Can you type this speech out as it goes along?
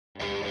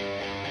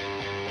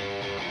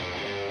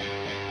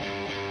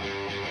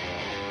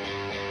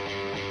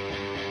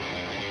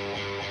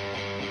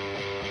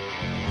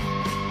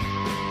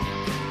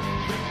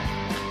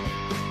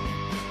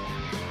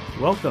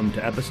Welcome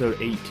to episode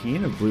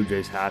 18 of Blue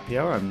Jays Happy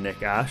Hour. I'm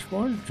Nick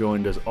Ashbourne,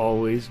 joined as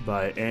always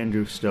by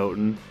Andrew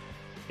Stoughton.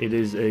 It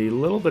is a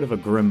little bit of a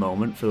grim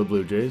moment for the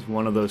Blue Jays,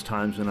 one of those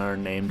times when our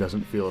name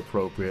doesn't feel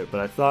appropriate, but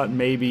I thought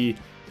maybe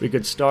we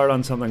could start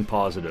on something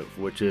positive,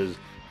 which is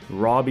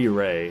Robbie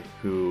Ray,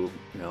 who,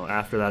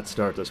 after that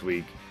start this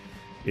week,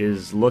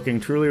 is looking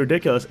truly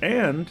ridiculous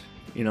and,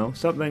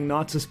 something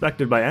not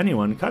suspected by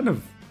anyone, kind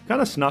of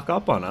snuck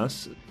up on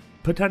us.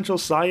 Potential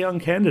Cy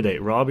Young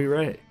candidate, Robbie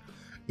Ray.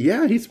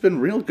 Yeah, he's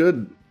been real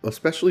good,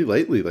 especially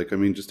lately.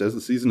 Just as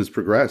the season has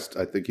progressed,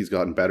 I think he's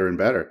gotten better and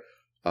better,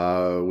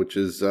 which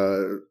has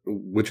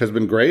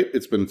been great.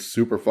 It's been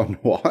super fun to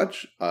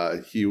watch.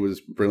 He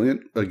was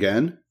brilliant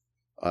again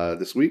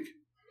this week.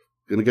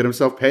 Going to get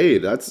himself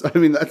paid. That's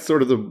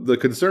sort of the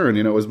concern,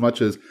 as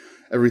much as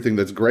everything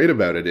that's great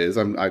about it is.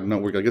 I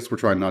guess we're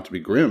trying not to be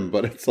grim,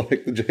 but it's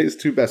like the Jays'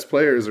 two best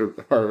players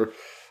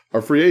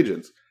are free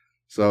agents.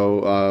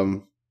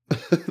 So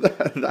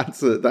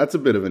that's a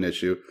bit of an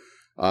issue.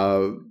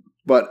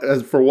 But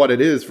as for what it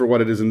is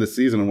in this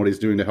season and what he's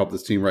doing to help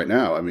this team right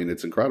now,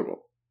 it's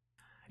incredible.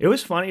 It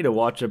was funny to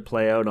watch it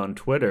play out on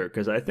Twitter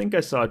because I think I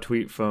saw a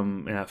tweet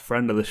from a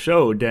friend of the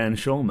show, Dan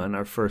Schulman,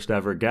 our first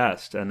ever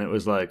guest, and it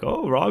was like,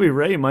 oh, Robbie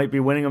Ray might be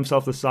winning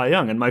himself the Cy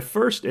Young. And my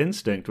first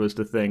instinct was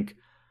to think,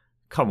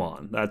 come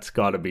on, that's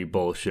got to be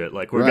bullshit.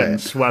 Like, we're getting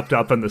swept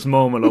up in this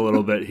moment a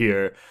little bit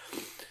here.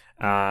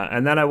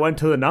 And then I went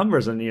to the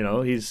numbers, and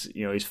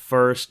he's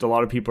first. A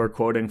lot of people are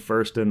quoting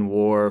first in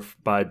WAR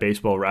by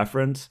Baseball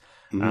Reference.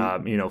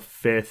 Mm-hmm.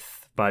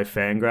 Fifth by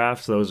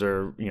Fangraphs. Those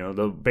are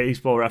the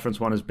Baseball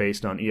Reference one is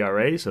based on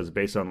ERA, so it's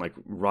based on like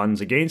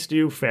runs against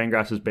you.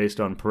 Fangraphs is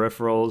based on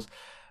peripherals.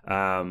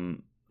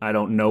 I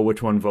don't know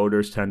which one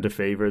voters tend to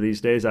favor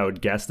these days. I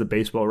would guess the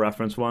Baseball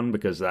Reference one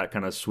because that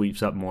kind of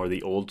sweeps up more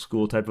the old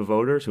school type of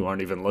voters who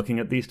aren't even looking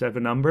at these type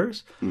of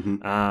numbers.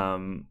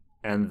 Mm-hmm.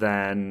 And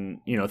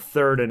then,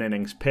 third in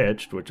innings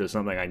pitched, which is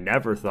something I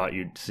never thought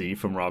you'd see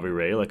from Robbie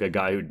Ray, like a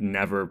guy who'd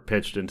never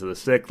pitched into the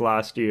sixth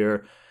last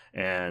year.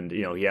 And,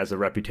 he has a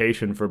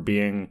reputation for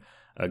being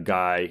a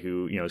guy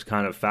who, is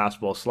kind of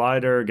fastball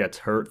slider, gets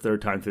hurt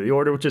third time through the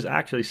order, which is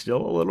actually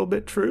still a little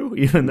bit true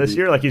even this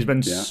year. Like, he's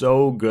been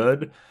so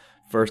good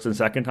first and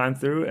second time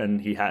through,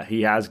 and he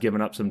has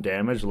given up some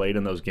damage late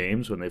in those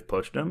games when they've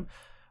pushed him.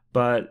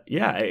 But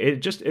yeah,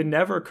 it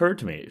never occurred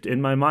to me. In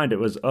my mind, it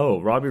was,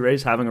 Robbie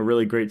Ray's having a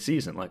really great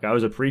season. Like, I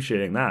was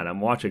appreciating that. I'm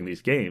watching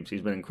these games.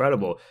 He's been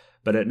incredible.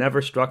 But it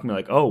never struck me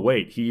like, oh,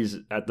 wait, he's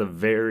at the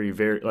very,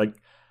 very, like,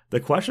 the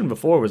question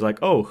before was like,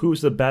 oh, who's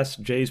the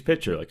best Jays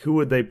pitcher? Like, who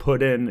would they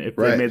put in if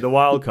they made the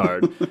wild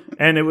card?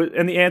 and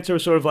the answer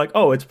was sort of like,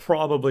 oh, it's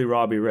probably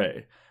Robbie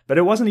Ray. But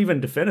it wasn't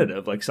even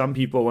definitive. Like, some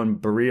people, when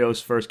Barrios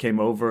first came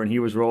over and he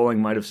was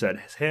rolling, might have said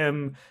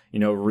him.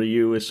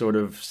 Ryu is sort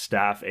of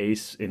staff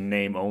ace in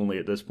name only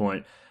at this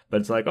point.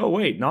 But it's like, oh,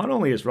 wait, not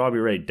only is Robbie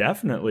Ray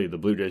definitely the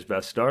Blue Jays'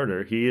 best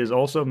starter, he is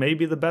also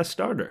maybe the best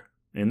starter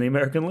in the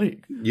American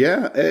League.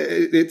 Yeah,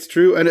 it's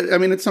true. And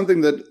it's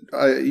something that,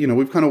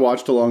 we've kind of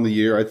watched along the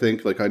year, I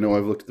think. Like, I know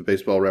I've looked at the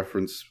Baseball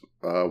Reference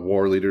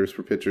WAR leaders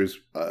for pitchers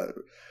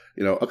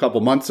a couple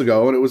months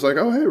ago, and it was like,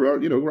 oh, hey,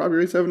 Robbie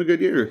Ray's having a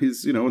good year.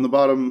 He's, in the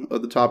bottom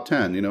of the top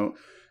 10,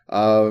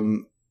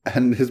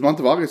 and his month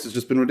of August has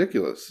just been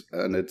ridiculous.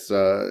 And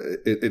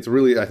it's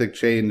really, I think,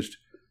 changed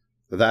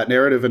that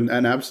narrative and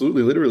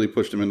absolutely literally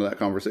pushed him into that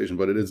conversation.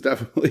 But it has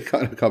definitely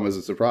kind of come as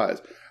a surprise.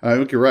 I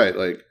think you're right.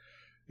 Like,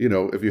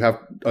 if you have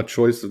a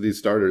choice of these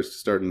starters to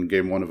start in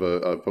game one of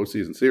a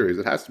postseason series,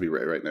 it has to be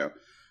Ray right now.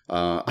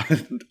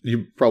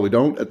 You probably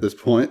don't at this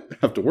point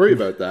have to worry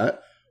about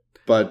that.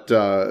 But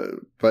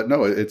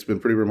no, it's been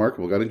pretty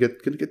remarkable. Gonna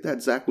get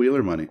that Zach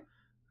Wheeler money.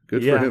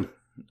 Good for him.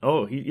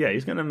 Oh,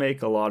 he's gonna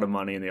make a lot of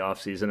money in the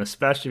offseason,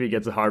 especially if he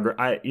gets a hard work.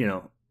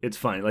 It's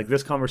funny. Like,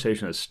 this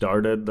conversation has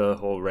started, the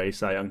whole Ray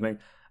Cy Young thing.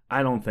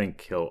 I don't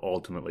think he'll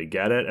ultimately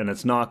get it, and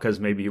it's not because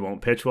maybe he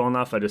won't pitch well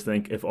enough. I just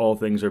think if all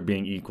things are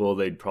being equal,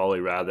 they'd probably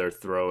rather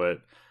throw it.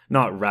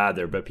 Not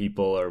rather, but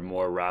people are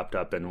more wrapped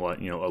up in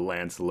what, a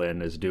Lance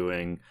Lynn is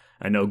doing.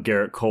 I know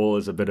Garrett Cole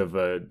is a bit of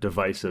a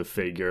divisive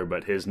figure,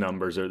 but his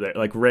numbers are there.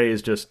 Like, Ray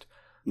is just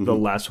the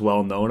less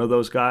well-known of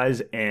those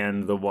guys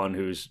and the one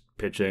who's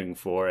pitching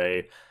for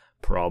a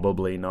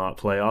probably not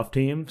playoff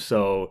team.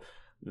 So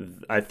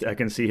I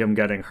can see him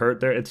getting hurt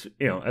there. It's,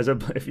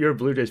 if you're a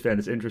Blue Jays fan,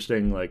 it's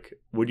interesting. Like,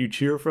 would you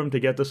cheer for him to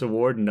get this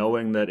award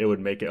knowing that it would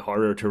make it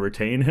harder to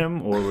retain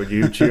him, or would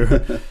you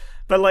cheer?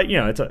 But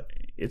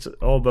it's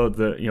all about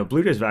the,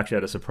 Blue Jays have actually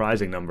had a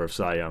surprising number of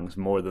Cy Youngs,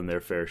 more than their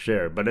fair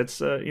share, but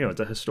it's it's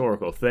a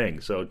historical thing.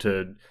 So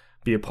to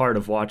be a part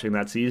of watching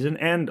that season,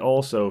 and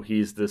also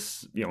he's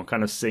this,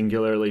 kind of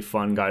singularly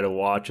fun guy to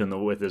watch,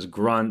 and with his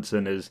grunts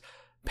and his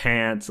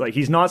pants, like,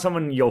 he's not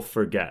someone you'll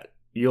forget.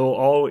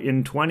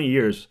 In 20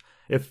 years,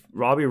 if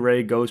Robbie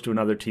Ray goes to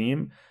another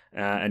team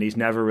and he's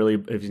never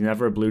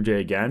a Blue Jay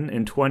again,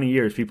 in 20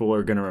 years, people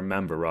are going to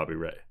remember Robbie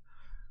Ray.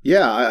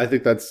 Yeah, I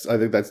think that's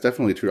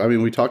definitely true.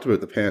 We talked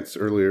about the pants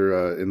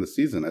earlier in the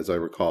season, as I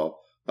recall,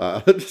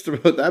 just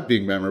about that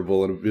being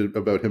memorable and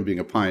about him being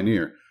a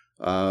pioneer.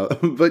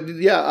 But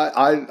yeah,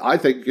 I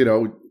think,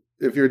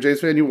 if you're a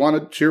Jays fan, you want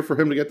to cheer for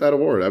him to get that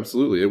award.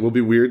 Absolutely. It will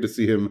be weird to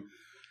see him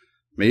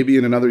maybe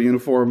in another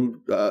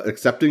uniform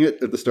accepting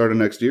it at the start of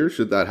next year,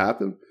 should that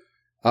happen.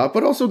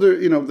 But also,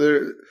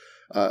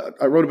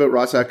 I wrote about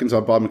Ross Atkins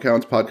on Bob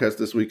McCown's podcast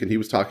this week, and he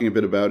was talking a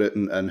bit about it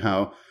and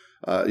how,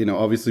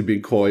 obviously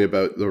being coy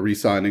about the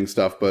re-signing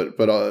stuff,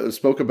 but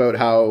spoke about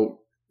how,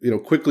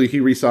 quickly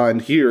he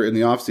re-signed here in the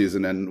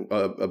offseason and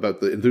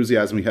about the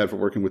enthusiasm he had for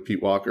working with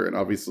Pete Walker. And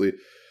obviously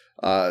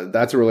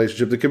that's a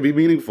relationship that can be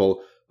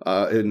meaningful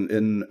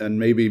and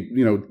maybe,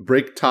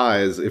 break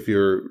ties if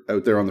you're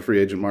out there on the free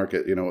agent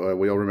market.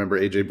 We all remember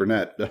AJ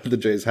Burnett. The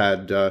Jays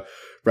had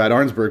Brad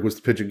Arnsberg was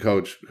the pitching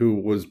coach who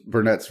was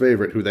Burnett's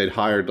favorite, who they'd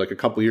hired like a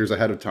couple years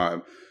ahead of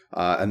time.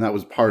 And that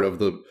was part of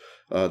the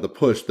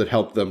push that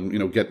helped them,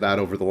 get that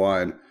over the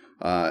line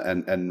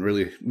and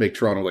really make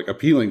Toronto like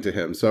appealing to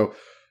him. So,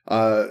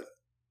 I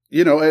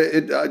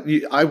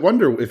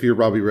wonder if you're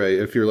Robbie Ray,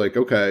 if you're like,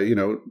 okay,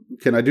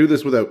 can I do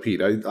this without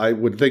Pete? I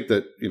would think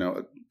that,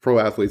 pro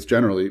athletes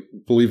generally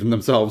believe in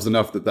themselves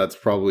enough that that's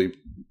probably,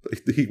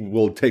 he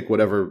will take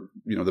whatever,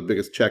 the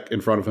biggest check in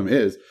front of him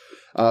is.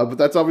 But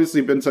that's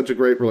obviously been such a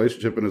great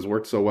relationship and has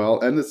worked so well.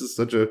 And this is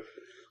such a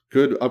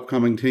good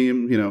upcoming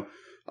team,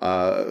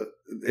 I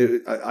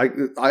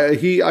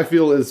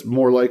feel is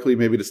more likely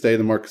maybe to stay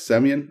than Marcus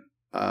Semien.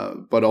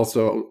 But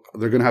also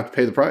they're going to have to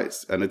pay the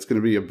price, and it's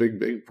going to be a big,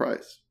 big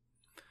price.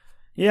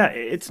 Yeah,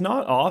 it's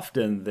not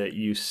often that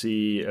you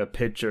see a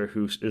pitcher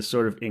who is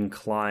sort of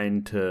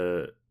inclined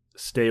to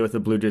stay with the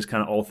Blue Jays,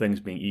 kind of all things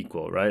being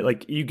equal, right?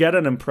 Like, you get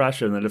an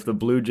impression that if the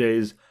Blue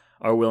Jays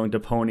are willing to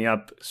pony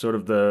up sort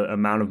of the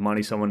amount of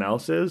money someone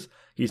else is,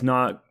 he's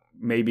not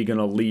maybe going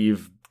to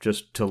leave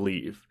just to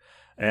leave.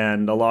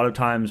 And a lot of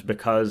times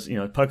because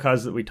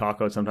we talk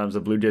about sometimes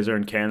the Blue Jays are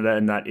in Canada,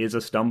 and that is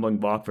a stumbling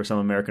block for some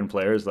American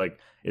players. Like,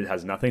 it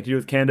has nothing to do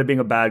with Canada being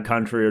a bad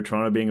country or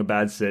Toronto being a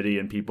bad city,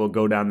 and people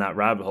go down that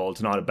rabbit hole.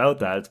 It's not about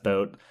that. It's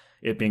about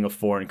it being a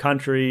foreign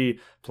country.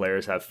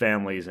 Players have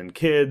families and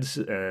kids,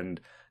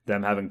 and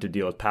them having to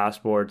deal with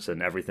passports,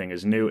 and everything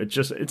is new.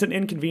 It's an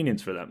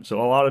inconvenience for them. So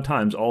a lot of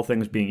times, all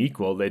things being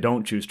equal, they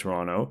don't choose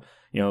Toronto.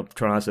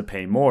 Toronto has to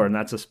pay more, and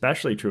that's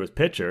especially true with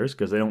pitchers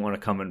because they don't want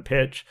to come and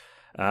pitch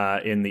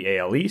in the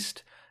AL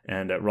East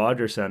and at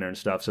Rogers Center and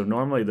stuff. So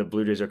normally the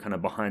Blue Jays are kind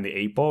of behind the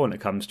eight ball when it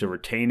comes to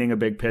retaining a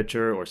big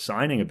pitcher or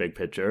signing a big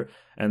pitcher.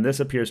 And this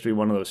appears to be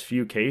one of those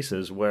few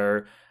cases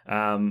where,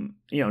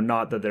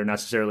 not that they're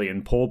necessarily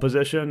in pole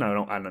position. I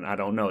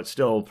don't know. It's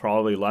still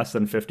probably less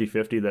than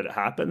 50-50 that it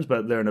happens,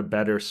 but they're in a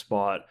better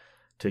spot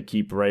to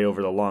keep Ray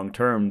over the long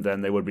term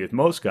than they would be with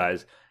most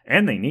guys.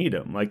 And they need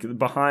him. Like,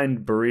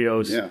 behind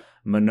Barrios,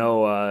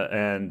 Manoah,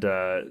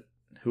 and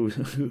who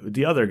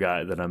the other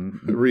guy that I'm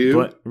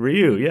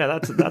Ryu, yeah,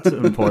 that's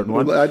an important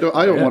one. I don't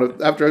want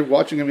to. After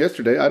watching him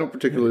yesterday, I don't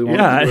particularly want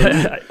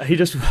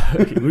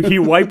to. He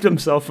wiped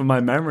himself from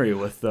my memory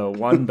with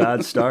one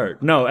bad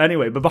start. No,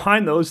 anyway, but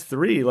behind those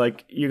three,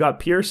 like, you got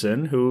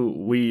Pearson, who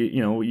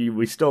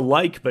we still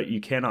like, but you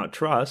cannot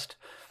trust.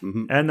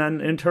 Mm-hmm. And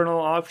then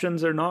internal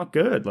options are not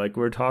good. Like,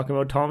 we're talking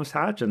about Thomas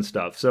Hatch and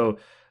stuff. So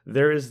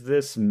there is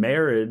this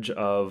marriage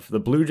of the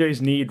Blue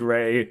Jays need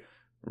Ray.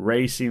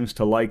 Ray seems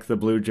to like the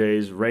Blue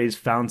Jays. Ray's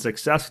found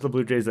success with the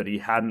Blue Jays that he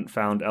hadn't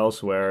found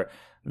elsewhere.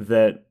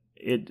 That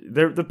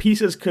the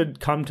pieces could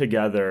come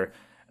together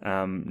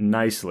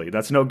nicely.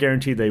 That's no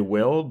guarantee they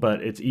will,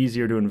 but it's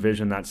easier to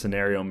envision that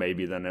scenario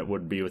maybe than it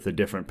would be with a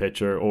different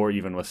pitcher or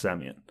even with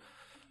Semien.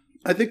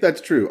 I think that's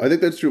true.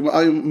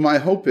 My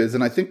hope is,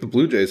 and I think the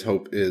Blue Jays'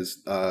 hope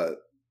is, that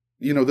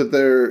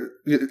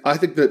I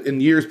think that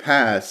in years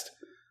past,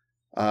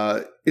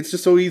 it's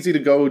just so easy to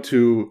go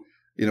to,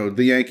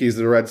 the Yankees,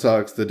 the Red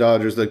Sox, the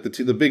Dodgers, like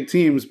the big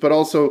teams, but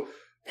also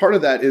part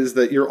of that is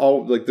that you're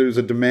all like, there's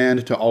a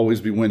demand to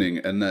always be winning,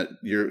 and that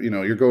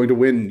you're going to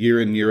win year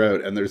in, year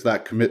out, and there's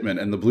that commitment.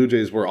 And the Blue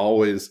Jays were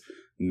always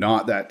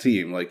not that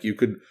team. Like, you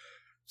could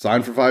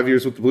sign for 5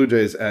 years with the Blue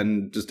Jays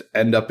and just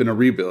end up in a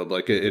rebuild.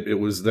 Like, it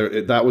was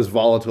there, that was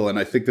volatile, and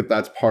I think that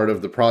that's part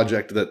of the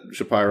project that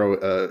Shapiro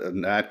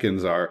and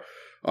Atkins are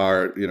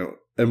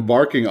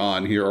embarking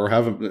on here, or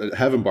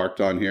have embarked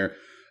on here.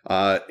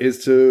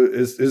 Is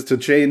to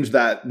change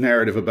that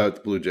narrative about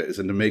the Blue Jays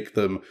and to make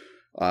them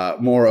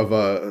more of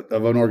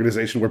an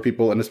organization where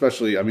people, and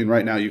especially, I mean,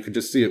 right now you could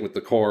just see it with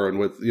the core and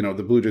with,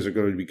 the Blue Jays are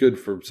going to be good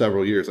for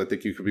several years. I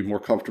think you could be more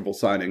comfortable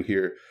signing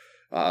here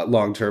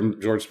long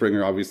term. George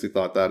Springer obviously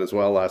thought that as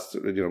well.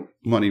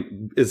 Money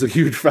is a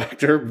huge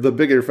factor, the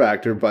bigger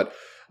factor, but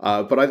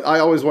I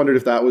always wondered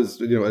if that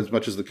was, as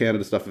much as the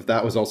Canada stuff, if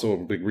that was also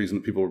a big reason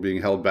that people were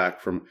being held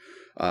back from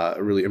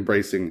really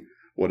embracing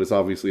what is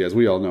obviously, as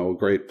we all know, a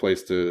great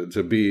place to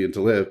be and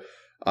to live.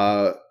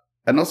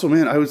 And also,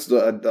 man, I was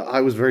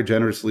very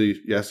generously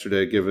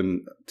yesterday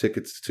given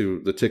tickets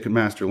to the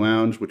Ticketmaster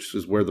Lounge, which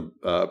is where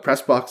the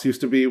press box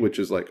used to be, which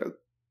is like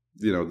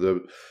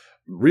the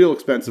real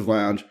expensive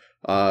lounge.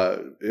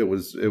 It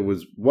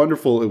was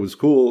wonderful. It was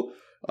cool.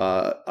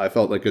 I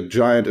felt like a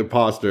giant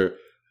imposter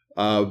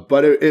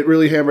But it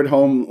really hammered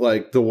home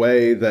like the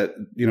way that,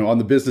 on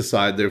the business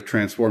side, they've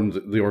transformed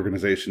the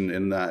organization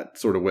in that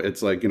sort of way.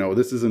 It's like,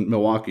 this isn't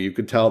Milwaukee. You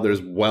could tell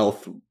there's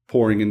wealth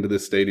pouring into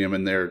this stadium,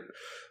 and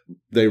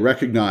they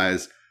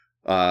recognize,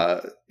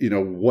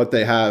 what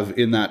they have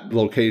in that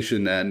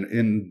location and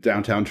in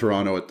downtown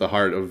Toronto at the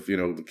heart of,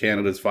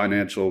 Canada's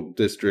financial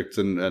districts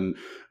and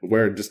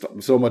where just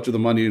so much of the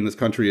money in this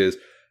country is,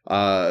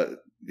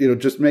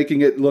 just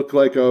making it look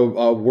like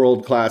a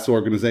world-class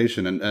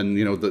organization.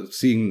 And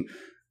seeing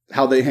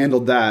how they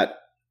handled that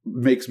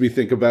makes me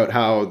think about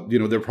how,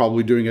 they're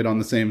probably doing it on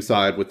the same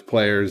side with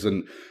players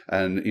and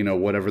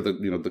whatever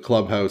the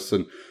clubhouse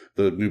and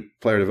the new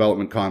player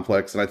development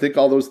complex. And I think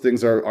all those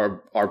things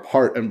are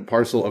part and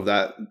parcel of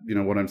that,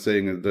 what I'm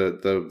saying,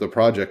 the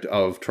project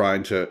of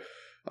trying to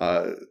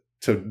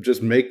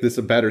just make this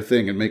a better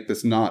thing and make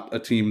this not a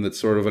team that's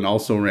sort of an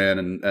also-ran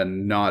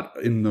and not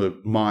in the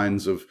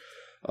minds of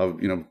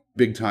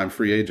big time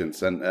free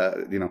agents. And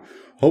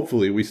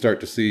hopefully we start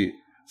to see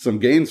some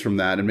gains from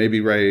that. And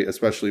maybe Ray,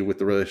 especially with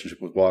the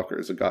relationship with Walker,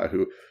 is a guy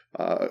who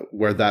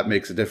where that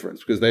makes a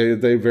difference, because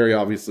they very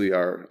obviously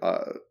are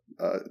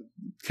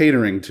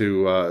catering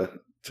to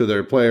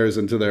their players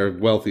and to their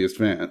wealthiest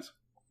fans.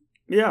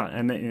 Yeah,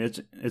 and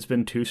it's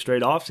been 2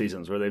 straight off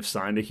seasons where they've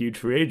signed a huge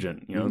free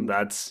agent.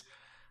 That's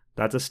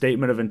a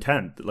statement of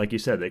intent. Like you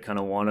said, they kind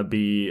of want to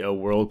be a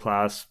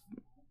world-class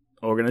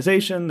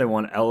organization. They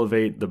want to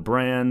elevate the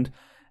brand.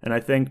 And I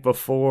think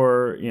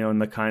before, in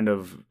the kind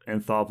of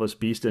Anthopoulos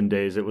Beeston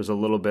days, it was a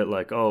little bit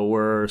like, oh,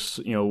 we're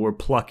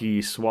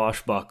plucky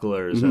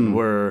swashbucklers, and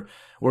we're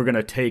going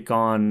to take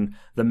on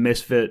the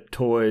misfit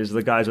toys,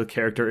 the guys with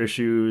character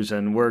issues,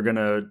 and we're going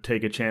to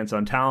take a chance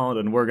on talent,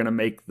 and we're going to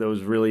make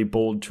those really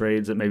bold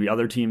trades that maybe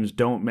other teams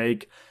don't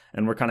make,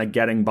 and we're kind of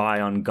getting by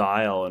on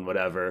guile and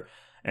whatever.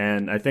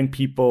 And I think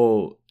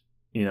people,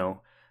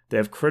 they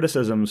have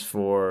criticisms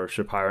for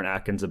Shapiro and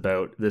Atkins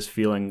about this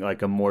feeling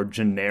like a more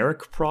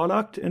generic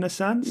product in a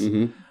sense.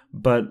 Mm-hmm.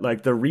 But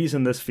like the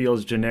reason this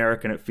feels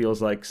generic and it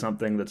feels like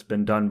something that's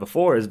been done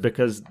before is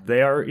because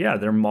they're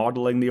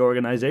modeling the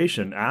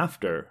organization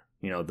after,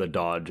 the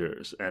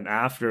Dodgers and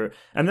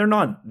they're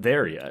not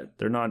there yet.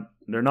 They're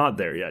not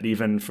there yet,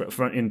 even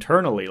for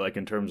internally, like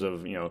in terms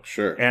of,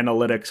 sure,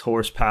 analytics,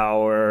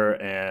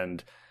 horsepower,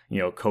 and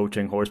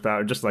coaching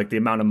horsepower, just like the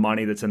amount of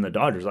money that's in the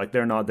Dodgers. Like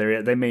they're not there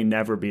yet. They may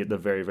never be at the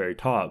very, very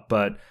top.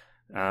 But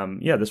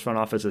this front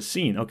office has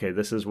seen, okay,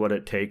 this is what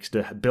it takes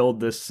to build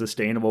this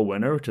sustainable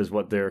winner, which is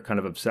what they're kind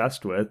of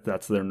obsessed with.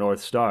 That's their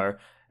North Star.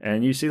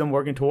 And you see them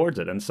working towards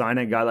it. And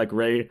signing a guy like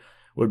Ray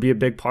would be a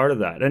big part of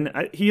that. And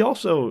he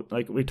also,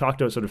 like we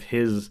talked about sort of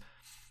his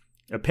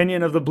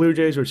opinion of the Blue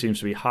Jays, which seems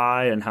to be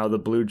high, and how the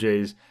Blue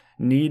Jays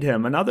need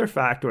him. Another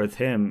factor with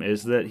him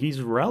is that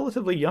he's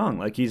relatively young.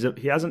 Like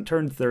he hasn't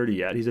turned 30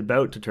 yet. He's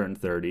about to turn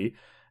 30,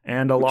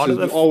 and lot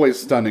of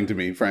always stunning to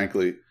me,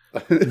 frankly.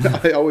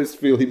 I always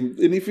feel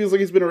he feels like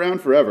he's been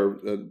around forever.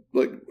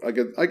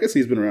 I guess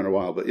he's been around a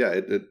while, but yeah,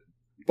 it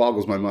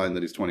boggles my mind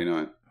that he's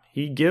 29.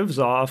 He gives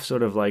off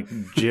sort of like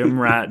gym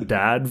rat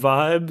dad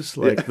vibes,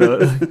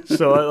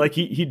 like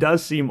he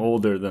does seem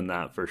older than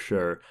that for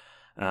sure.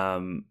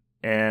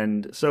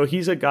 And so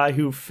he's a guy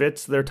who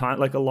fits their time.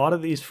 Like a lot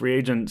of these free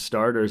agent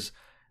starters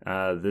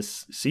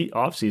this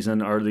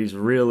offseason are these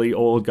really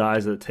old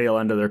guys at the tail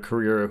end of their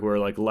career who are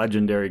like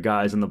legendary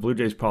guys, and the Blue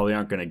Jays probably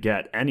aren't going to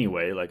get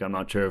anyway. Like I'm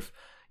not sure if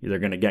they're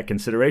going to get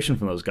consideration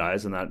from those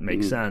guys, and that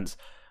makes sense.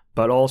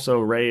 But also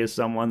Ray is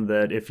someone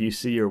that if you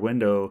see your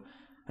window,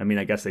 I mean,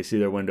 I guess they see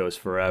their windows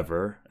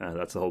forever.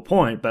 That's the whole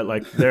point. But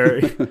like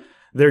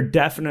they're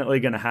definitely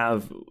going to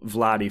have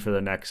Vladdy for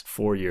the next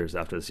 4 years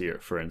after this year,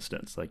 for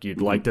instance. Like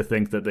you'd like to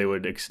think that they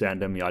would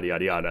extend him, yada,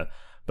 yada, yada.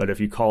 But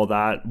if you call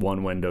that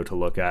one window to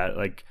look at,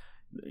 like,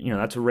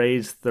 that's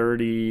Ray's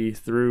 30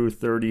 through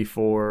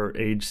 34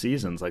 age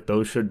seasons. Like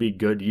those should be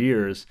good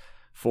years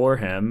for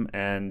him.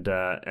 And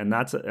I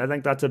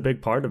think that's a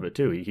big part of it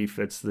too. He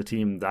fits the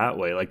team that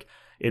way. Like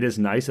it is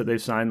nice that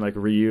they've signed like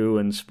Ryu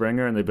and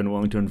Springer and they've been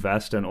willing to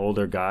invest in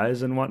older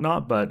guys and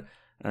whatnot. But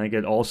I think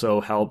it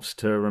also helps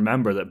to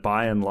remember that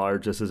by and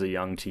large, this is a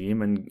young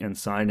team, and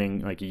signing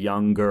like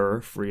younger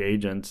free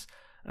agents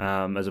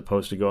as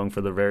opposed to going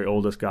for the very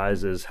oldest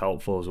guys is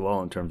helpful as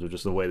well in terms of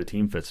just the way the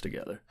team fits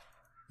together.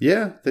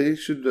 Yeah, they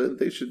should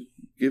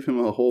give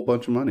him a whole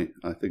bunch of money,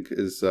 I think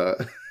is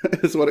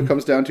what it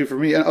comes down to for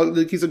me.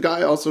 And he's a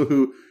guy also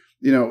who,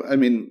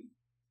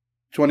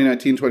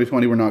 2019,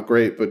 2020 were not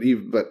great,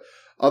 but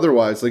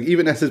otherwise, like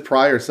even as his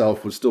prior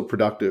self was still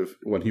productive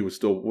when he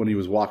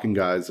was walking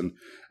guys and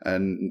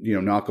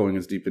not going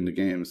as deep into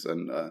games.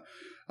 And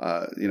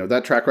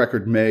that track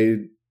record may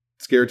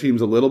scare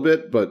teams a little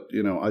bit, but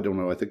I don't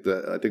know. I think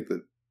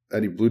that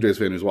any Blue Jays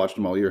fan who's watched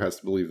him all year has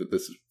to believe that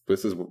this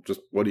is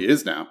just what he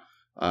is now.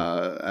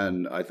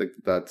 And I think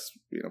that's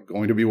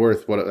going to be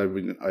worth what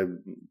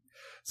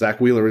Zach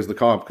Wheeler is the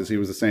comp because he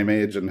was the same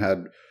age and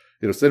had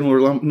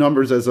similar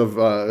numbers as of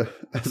a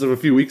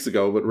few weeks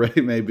ago, but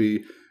Ray may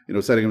be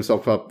setting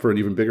himself up for an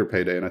even bigger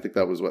payday. And I think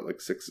that was what, like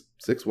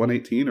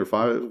 118 or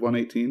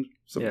 118,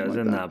 something yeah, it was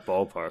like in that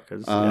ballpark.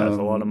 It's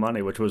a lot of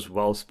money, which was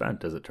well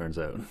spent, as it turns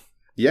out.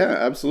 Yeah,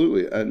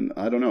 absolutely. And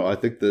I don't know. I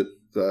think that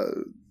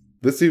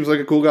this seems like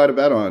a cool guy to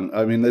bet on.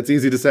 I mean, it's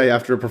easy to say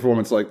after a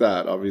performance like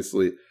that,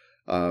 obviously.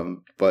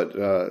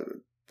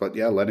 But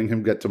yeah, letting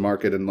him get to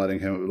market and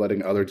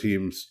letting other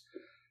teams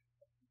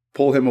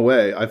pull him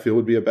away, I feel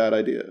would be a bad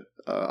idea.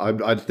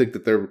 I think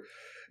that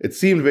it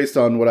seemed based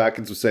on what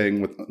Atkins was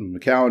saying with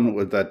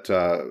McCown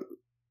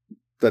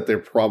that they're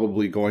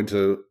probably going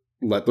to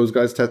let those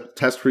guys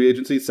test free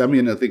agency.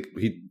 Semien, I think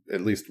he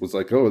at least was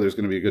like, oh, there's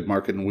going to be a good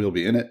market and we'll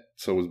be in it.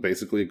 So was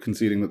basically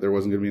conceding that there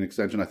wasn't going to be an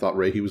extension. I thought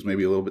Rahe was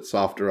maybe a little bit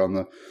softer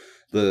on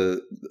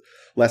the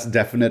less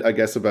definite, I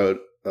guess, about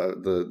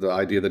the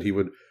idea that he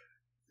would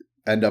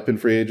end up in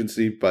free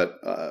agency. But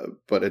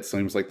it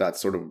seems like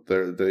that's sort of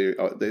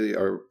they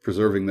are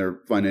preserving their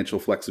financial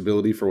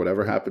flexibility for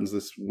whatever happens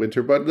this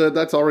winter. But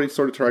that's already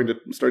sort of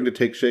starting to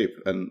take shape.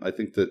 And I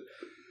think that,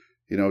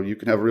 you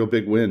can have a real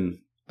big win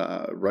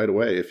right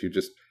away if you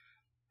just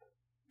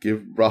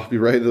give Robbie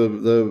Ray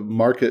the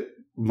market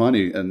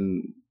money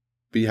and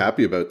be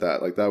happy about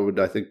that. Like, that would,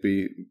 I think,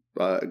 be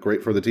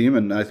great for the team,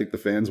 and I think the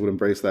fans would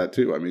embrace that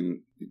too. I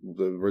mean,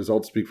 the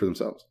results speak for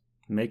themselves.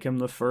 Make him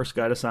the first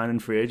guy to sign in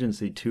free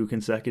agency 2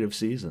 consecutive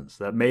seasons.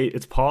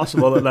 It's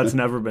possible that that's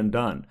never been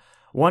done.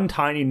 One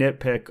tiny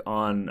nitpick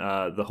on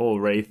the whole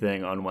Ray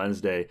thing on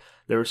Wednesday.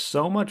 There was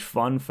so much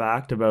fun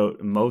fact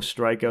about most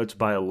strikeouts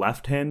by a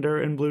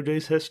left-hander in Blue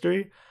Jays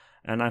history.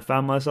 And I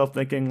found myself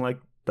thinking, like,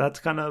 that's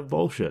kind of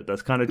bullshit.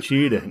 That's kind of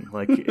cheating.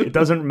 Like, it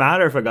doesn't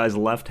matter if a guy's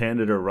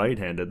left-handed or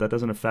right-handed. That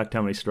doesn't affect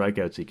how many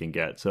strikeouts he can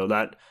get. So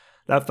that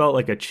felt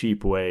like a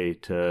cheap way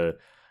to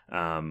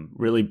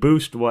really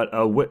boost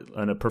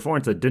a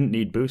performance that didn't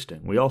need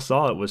boosting. We all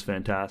saw it was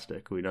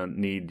fantastic. We don't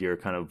need your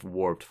kind of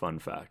warped fun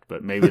fact.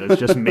 But maybe that's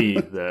just me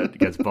that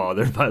gets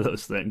bothered by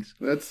those things.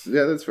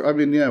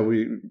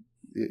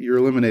 You're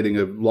eliminating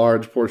a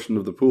large portion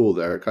of the pool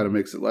there. It kind of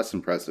makes it less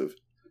impressive.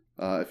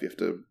 If you have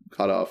to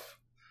cut off,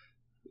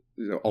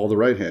 all the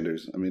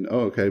right-handers. I mean,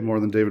 more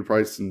than David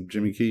Price and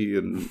Jimmy Key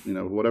and,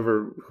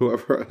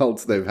 whoever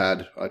else they've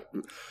had.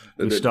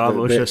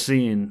 Gustavo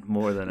Chacin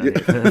more than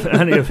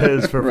any of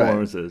his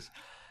performances.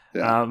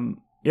 Right.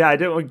 Yeah. I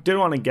did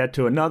want to get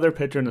to another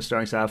pitcher in the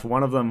starting staff,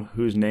 one of them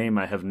whose name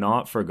I have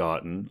not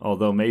forgotten,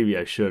 although maybe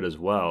I should as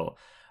well.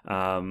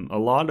 A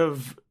lot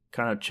of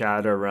kind of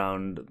chatter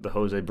around the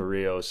Jose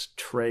Barrios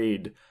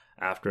trade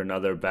after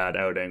another bad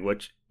outing,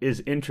 which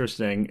is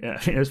interesting. I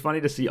mean, it's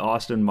funny to see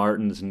Austin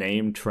Martin's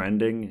name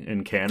trending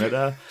in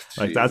Canada.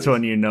 Like, that's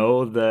when you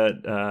know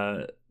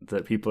that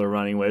people are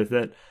running with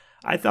it.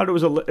 I thought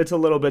it's a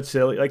little bit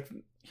silly. Like,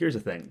 here's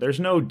the thing. There's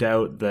no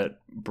doubt that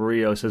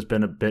Barrios has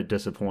been a bit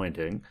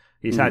disappointing.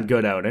 He's had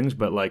good outings,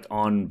 but like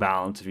on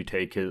balance, if you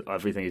take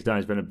everything he's done,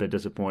 he's been a bit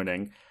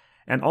disappointing.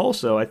 And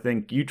also, I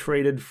think you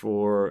traded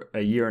for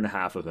a year and a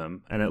half of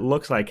him, and it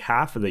looks like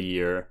half of the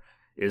year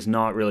is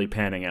not really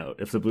panning out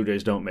if the Blue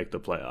Jays don't make the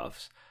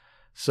playoffs.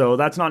 So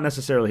that's not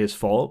necessarily his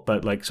fault,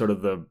 but like sort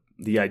of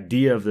the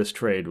idea of this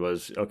trade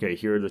was, okay,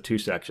 here are the 2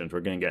 sections.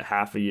 We're going to get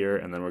half a year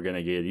and then we're going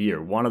to get a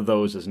year. One of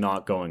those is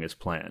not going as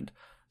planned.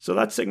 So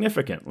that's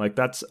significant. Like,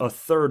 that's a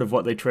third of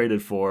what they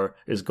traded for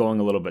is going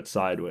a little bit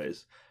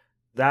sideways.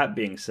 That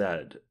being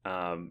said,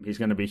 he's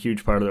going to be a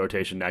huge part of the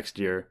rotation next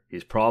year.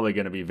 He's probably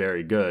going to be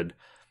very good.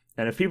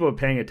 And if people are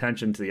paying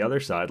attention to the other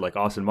side, like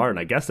Austin Martin,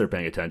 I guess they're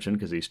paying attention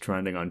because he's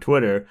trending on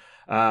Twitter.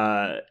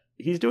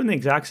 He's doing the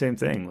exact same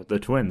thing with the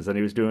Twins that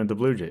he was doing with the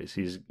Blue Jays.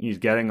 He's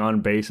getting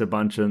on base a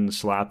bunch and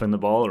slapping the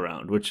ball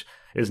around, which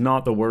is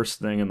not the worst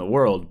thing in the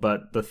world.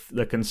 But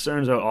the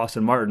concerns about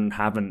Austin Martin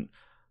haven't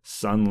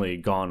suddenly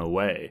gone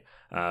away.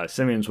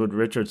 Simeon Wood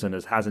Richardson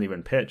hasn't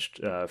even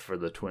pitched for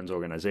the Twins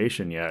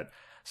organization yet.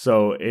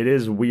 So it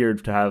is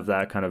weird to have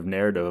that kind of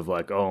narrative of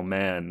like, oh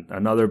man,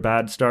 another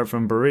bad start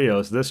from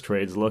Barrios. This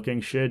trade's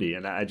looking shitty.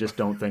 And I just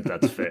don't think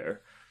that's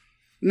fair.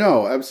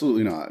 No,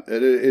 absolutely not.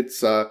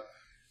 It's I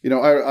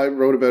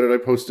wrote about it.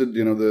 I posted,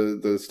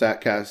 the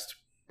StatCast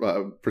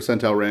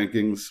percentile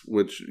rankings,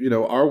 which,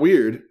 are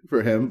weird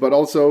for him, but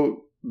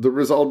also the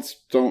results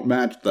don't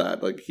match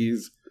that. Like,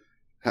 he's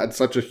had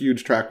such a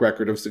huge track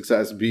record of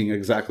success being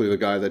exactly the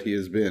guy that he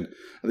has been.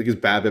 I think his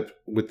BABIP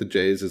with the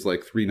Jays is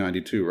like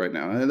 392 right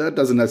now. And that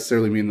doesn't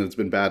necessarily mean that it's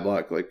been bad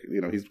luck. Like,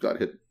 he's got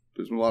hit.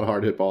 There's been a lot of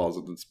hard hit balls.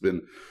 And it's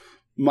been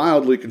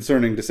mildly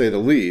concerning to say the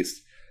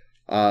least.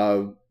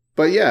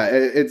 But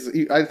yeah,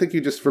 I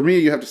think for me,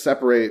 you have to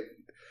separate.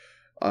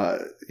 You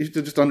have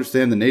to just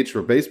understand the nature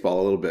of baseball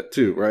a little bit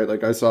too, right?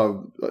 Like, I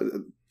saw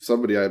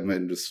somebody I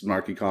made a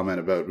snarky comment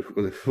about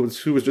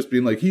who was just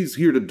being like, he's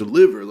here to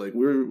deliver. Like,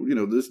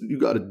 you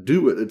got to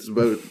do it. It's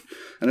about,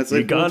 and it's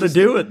like, you got to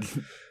do it.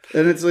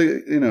 And it's like,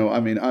 I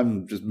mean,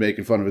 I'm just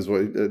making fun of his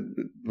voice,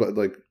 but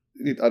like,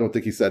 I don't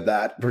think he said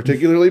that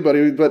particularly,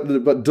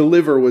 but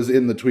deliver was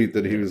in the tweet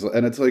that he was,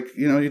 and it's like,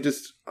 you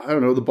just, I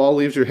don't know, the ball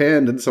leaves your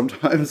hand and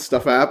sometimes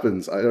stuff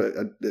happens.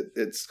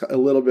 It's a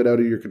little bit out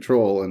of your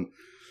control, and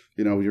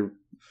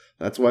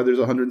that's why there's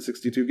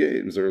 162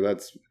 games, or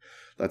that's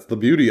that's the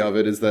beauty of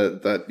it, is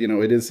that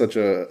it is such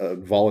a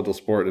volatile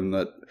sport, and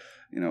that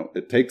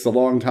it takes a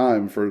long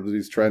time for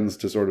these trends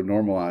to sort of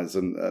normalize,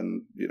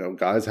 and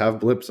guys have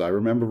blips. I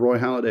remember Roy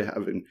Halladay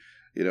having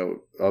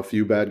a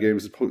few bad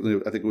games. I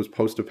think it was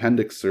post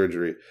appendix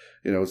surgery.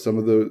 Some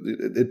of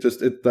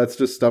that's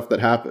just stuff that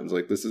happens.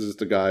 Like, this is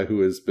just a guy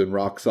who has been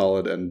rock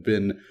solid and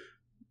been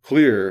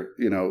clear,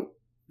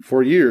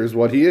 for years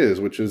what he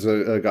is, which is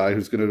a guy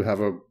who's going to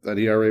have an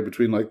ERA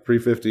between like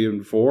 3.50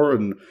 and 4,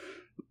 and a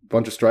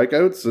bunch of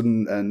strikeouts,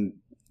 and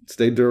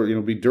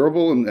be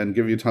durable, and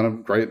give you a ton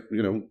of great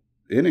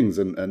innings,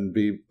 and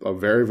be a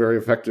very, very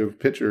effective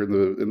pitcher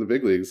in the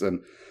big leagues.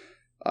 And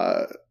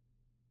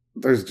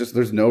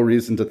there's no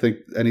reason to think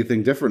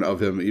anything different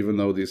of him, even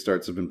though these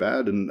starts have been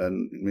bad.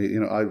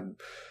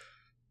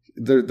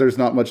 There's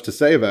not much to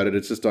say about it.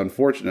 It's just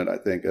unfortunate, I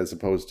think, as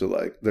opposed to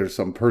like there's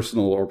some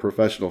personal or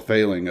professional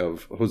failing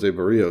of Jose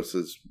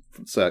Barrios's,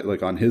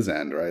 like, on his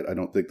end, right? I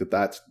don't think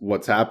that's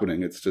what's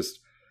happening. It's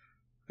just,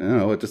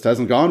 it just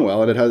hasn't gone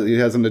well, and he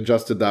hasn't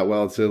adjusted that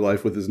well to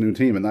life with his new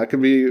team, and that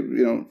could be,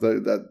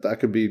 that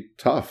could be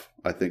tough,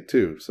 I think,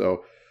 too.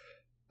 So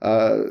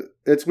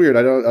it's weird.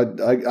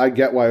 I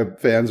get why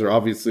fans are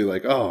obviously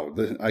like, oh,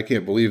 I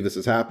can't believe this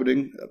is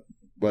happening.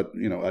 But,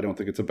 I don't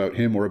think it's about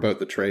him or about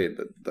the trade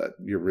that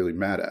you're really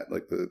mad at.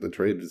 Like, the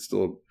trade is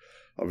still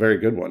a very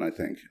good one, I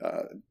think,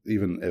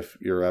 even if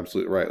you're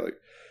absolutely right. Like,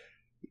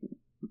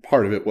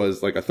 part of it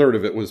was, like, a third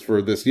of it was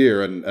for this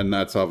year, and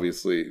that's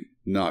obviously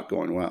not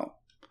going well.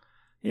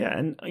 Yeah,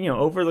 and,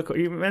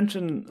 you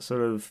mentioned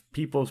sort of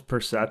people's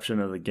perception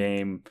of the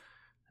game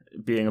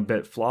being a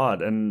bit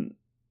flawed, and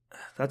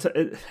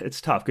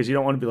it's tough because you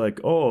don't want to be like,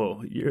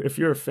 oh, if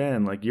you're a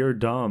fan, like, you're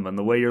dumb and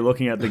the way you're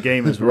looking at the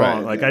game is wrong.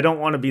 Right, like, yeah. I don't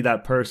want to be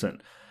that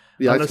person.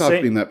 Yeah, I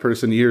stopped being that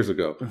person years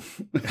ago.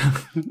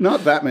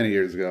 Not that many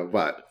years ago,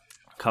 but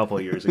a couple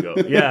of years ago.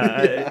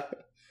 Yeah.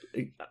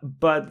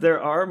 But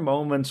there are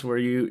moments where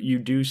you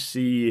do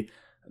see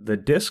the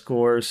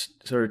discourse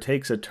sort of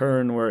takes a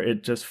turn where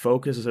it just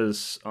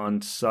focuses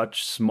on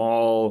such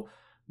small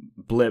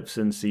blips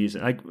in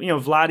season. Like,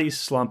 Vladdy's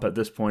slump at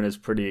this point is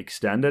pretty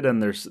extended,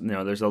 and there's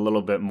a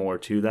little bit more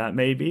to that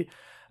maybe.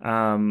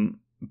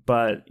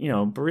 But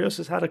Barrios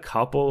has had a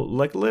couple,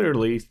 like,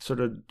 literally sort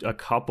of a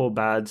couple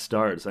bad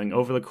starts. I mean,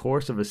 over the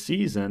course of a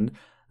season,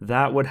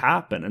 that would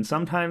happen. And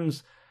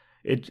sometimes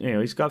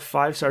he's got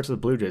 5 starts with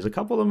the Blue Jays. A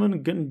couple of them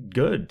have been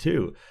good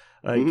too.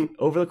 Like,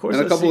 over the course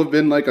and of a couple have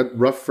been like a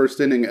rough first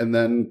inning and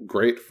then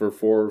great for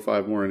 4 or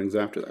 5 more innings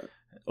after that.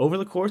 Over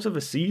the course of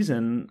a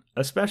season,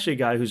 especially a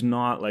guy who's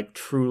not like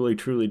truly,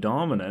 truly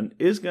dominant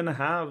is going to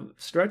have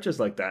stretches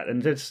like that.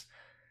 And it's,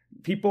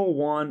 people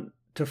want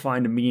to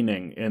find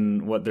meaning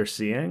in what they're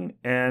seeing.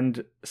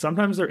 And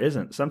sometimes there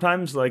isn't.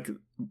 Sometimes, like,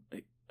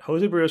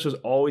 Jose Barrios was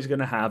always going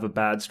to have a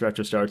bad stretch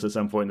of starts at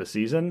some point in the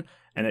season.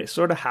 And it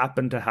sort of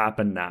happened to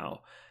happen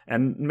now.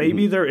 And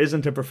maybe there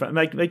isn't a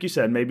like you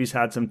said, maybe he's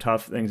had some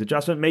tough things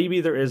adjustment.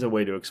 Maybe there is a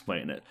way to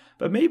explain it,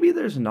 but maybe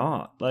there's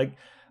not. Like,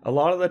 a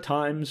lot of the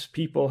times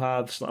people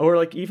have, or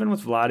like even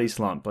with Vladdy's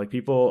slump, like,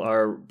 people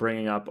are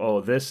bringing up,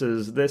 oh, this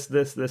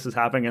is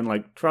happening. And,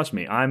 like, trust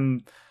me,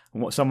 I'm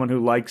someone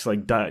who likes,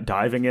 like,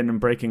 diving in and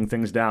breaking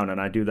things down.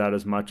 And I do that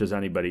as much as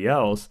anybody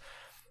else.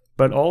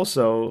 But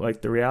also,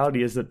 like, the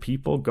reality is that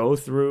people go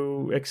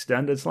through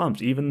extended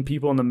slumps, even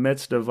people in the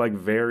midst of, like,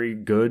 very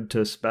good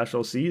to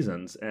special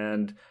seasons.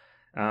 And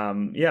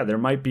there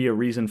might be a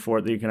reason for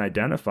it that you can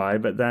identify,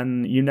 but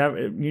then you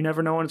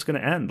never know when it's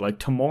going to end. Like,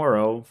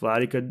 tomorrow,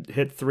 Vladdy could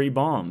hit 3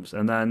 bombs,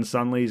 and then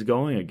suddenly he's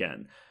going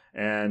again.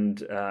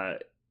 And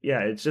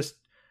it's just,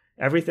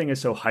 everything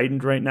is so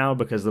heightened right now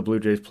because the Blue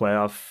Jays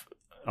playoff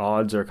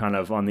odds are kind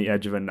of on the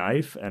edge of a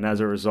knife, and as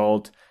a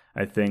result,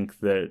 I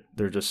think that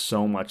there's just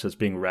so much that's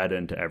being read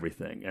into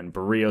everything. And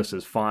Barrios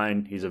is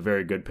fine. He's a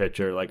very good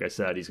pitcher. Like I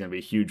said, he's going to be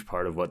a huge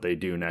part of what they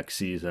do next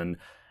season.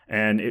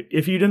 And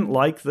if you didn't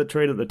like the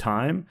trade at the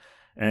time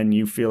and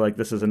you feel like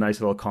this is a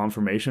nice little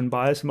confirmation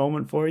bias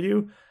moment for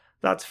you,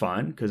 that's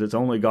fine, because it's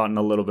only gotten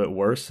a little bit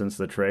worse since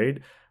the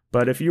trade.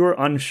 But if you were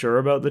unsure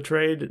about the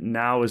trade,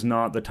 now is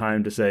not the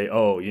time to say,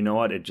 oh, you know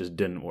what, it just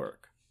didn't work.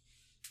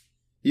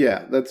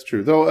 Yeah, that's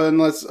true. Though,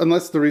 unless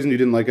the reason you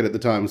didn't like it at the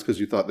time was because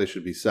you thought they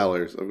should be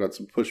sellers. I've got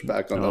some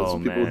pushback on that.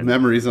 Some people with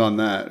memories on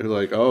that who are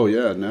like, oh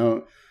yeah,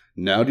 now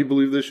do you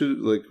believe they should?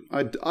 Like,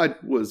 I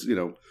was,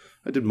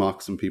 I did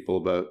mock some people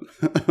about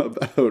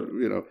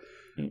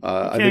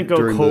I think go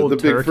during cold the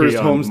big first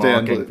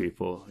homestand,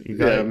 people.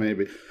 Yeah,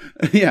 maybe.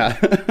 Yeah,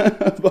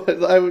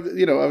 but I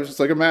was just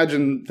like,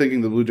 imagine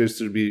thinking the Blue Jays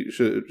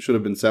should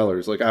have been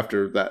sellers, like,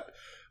 after that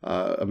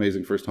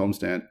amazing first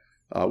homestand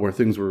where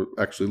things were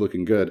actually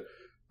looking good.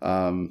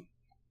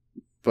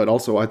 But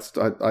also, I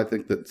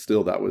think that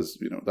still that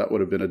was that would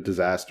have been a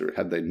disaster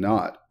had they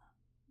not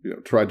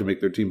tried to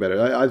make their team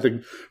better. I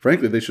think,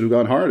 frankly, they should have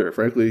gone harder.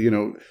 Frankly,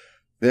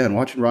 man,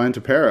 watching Ryan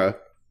Tepera,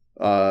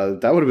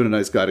 that would have been a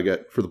nice guy to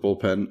get for the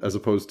bullpen as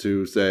opposed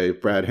to, say,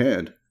 Brad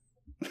Hand.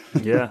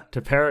 Yeah,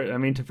 Tepera. I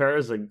mean, Tepera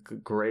is a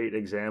great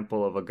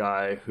example of a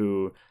guy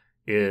who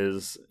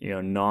is,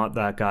 not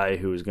that guy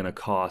who's going to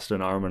cost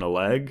an arm and a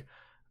leg,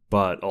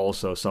 but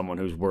also someone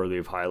who's worthy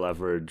of high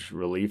leverage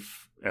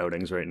relief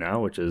outings right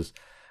now, which is,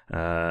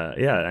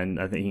 and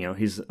I think,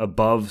 he's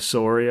above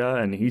Soria,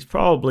 and he's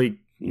probably,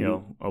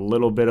 a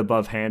little bit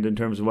above Hand in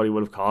terms of what he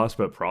would have cost,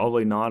 but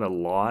probably not a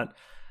lot.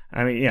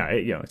 I mean,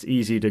 it's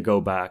easy to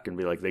go back and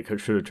be like, they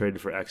should have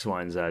traded for X,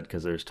 Y, and Z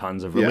because there's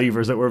tons of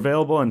relievers that were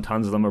available, and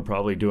tons of them are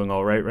probably doing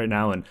all right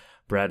now, and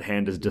Brad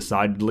Hand is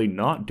decidedly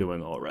not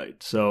doing all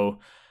right. So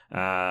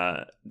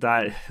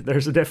that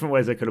there's different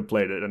ways I could have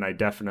played it, and I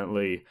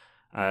definitely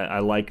I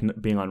like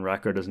being on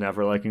record as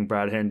never liking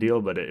Brad Hand deal,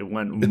 but it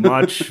went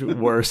much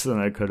worse than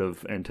I could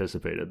have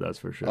anticipated. That's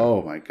for sure.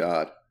 Oh my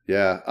God,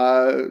 yeah.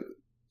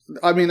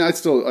 I mean,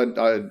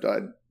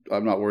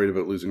 I'm not worried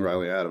about losing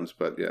Riley Adams,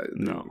 but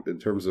in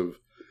terms of,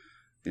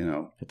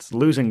 it's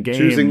losing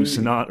games,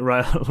 not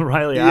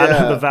Riley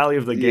Adams. The value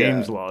of the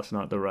games lost,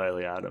 not the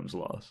Riley Adams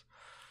loss.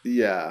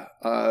 Yeah,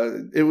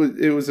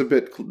 it was a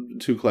bit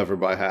too clever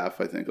by half.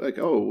 I think, like,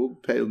 oh, we'll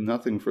pay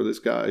nothing for this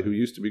guy who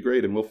used to be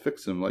great, and we'll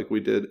fix him like we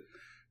did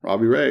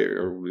Robbie Ray,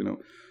 or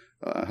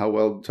how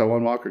well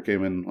Taiwan Walker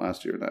came in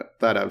last year.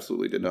 That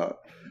absolutely did not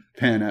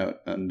pan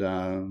out, and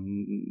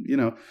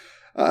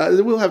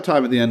we'll have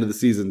time at the end of the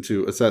season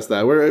to assess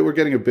that. We're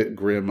getting a bit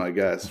grim, I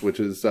guess, which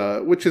is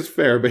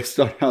fair based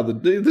on how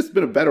this has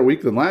been a better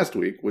week than last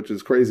week, which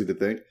is crazy to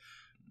think.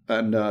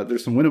 And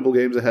there's some winnable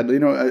games ahead.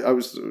 I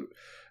was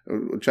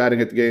chatting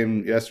at the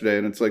game yesterday,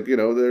 and it's like,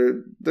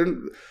 they're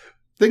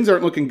things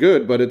aren't looking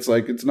good, but it's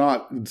like it's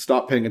not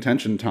stop paying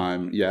attention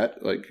time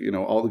yet. Like,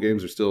 all the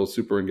games are still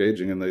super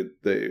engaging, and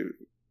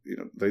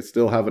they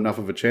still have enough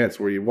of a chance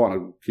where you want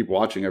to keep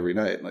watching every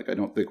night. Like, I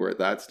don't think we're at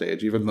that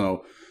stage, even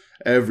though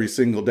every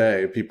single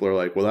day people are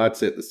like, well,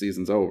 that's it, the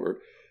season's over,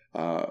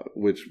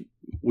 which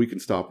we can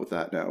stop with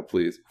that now,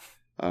 please.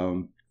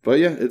 But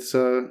yeah, it's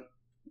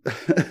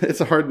it's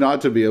hard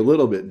not to be a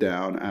little bit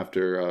down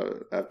after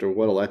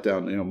what a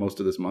letdown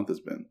most of this month has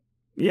been.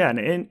 Yeah,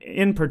 and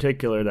in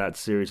particular that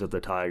series with the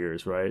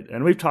Tigers, right?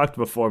 And we've talked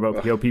before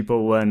about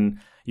people, when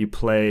you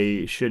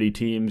play shitty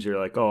teams, you're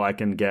like, oh, I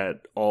can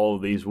get all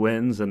of these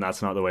wins, and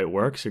that's not the way it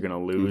works. You're going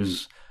to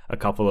lose a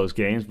couple of those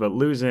games, but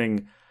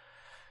losing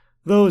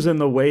those in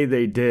the way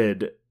they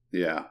did.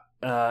 Yeah.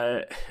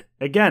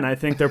 Again, I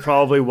think there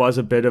probably was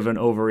a bit of an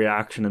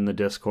overreaction in the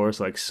discourse,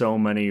 like so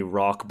many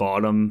rock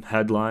bottom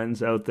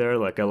headlines out there.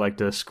 Like, I like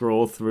to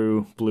scroll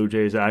through Blue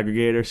Jays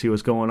aggregator, see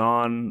what's going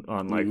on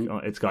like,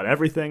 it's got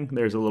everything.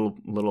 There's a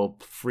little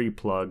free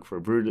plug for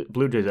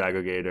Blue Jays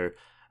aggregator.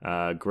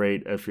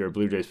 Great if you're a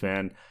Blue Jays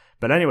fan.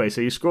 But anyway,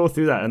 so you scroll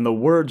through that, and the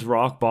words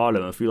rock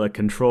bottom, if you like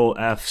Control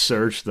F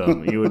search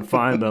them, you would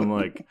find them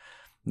like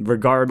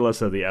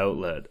regardless of the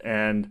outlet.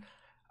 And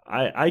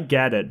I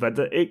get it, but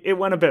it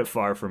went a bit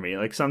far for me.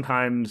 Like,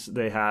 sometimes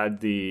there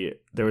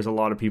was a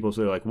lot of people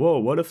who were like, whoa,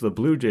 what if the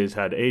Blue Jays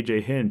had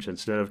AJ Hinch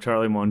instead of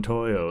Charlie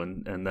Montoyo,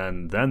 and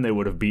then they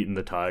would have beaten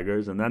the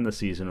Tigers, and then the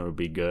season would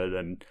be good.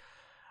 And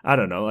I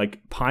don't know,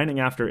 like,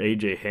 pining after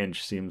AJ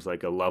Hinch seems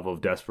like a level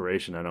of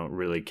desperation I don't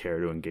really care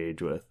to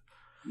engage with.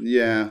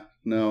 Yeah,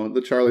 no,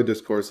 the Charlie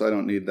discourse, I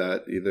don't need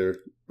that either.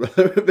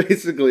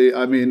 Basically,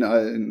 I mean,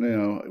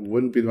 it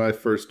wouldn't be my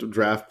first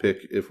draft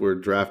pick if we're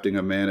drafting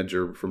a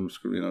manager from,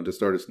 to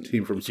start a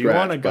team from scratch. Do you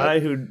want a guy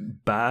who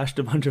bashed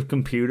a bunch of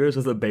computers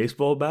with a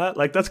baseball bat?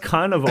 Like, that's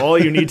kind of all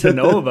you need to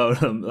know about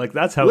him. Like,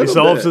 that's how he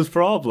solves his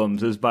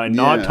problems, is by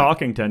not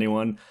talking to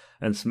anyone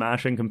and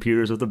smashing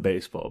computers with a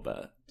baseball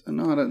bat.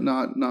 Not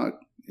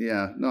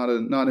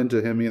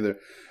into him either.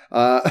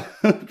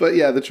 But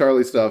yeah, the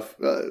Charlie stuff,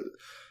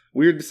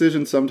 weird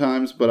decisions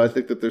sometimes, but I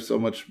think that there's so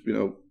much,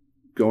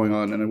 going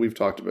on, and we've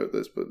talked about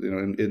this, but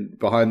in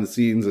behind the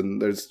scenes, and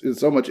there's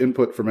so much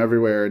input from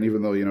everywhere, and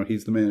even though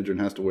he's the manager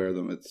and has to wear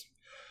them,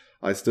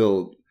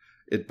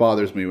 it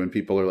bothers me when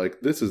people are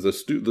like, this is the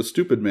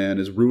stupid man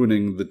is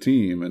ruining the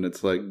team, and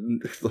it's like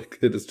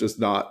it is just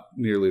not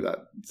nearly that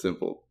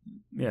simple.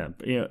 Yeah,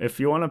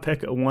 if you want to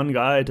pick one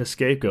guy to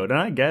scapegoat, and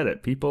I get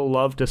it, people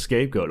love to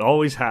scapegoat,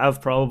 always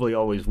have, probably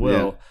always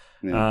will.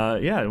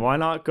 Yeah. Why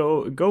not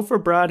go for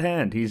Brad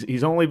Hand?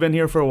 He's only been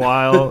here for a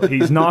while.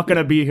 He's not going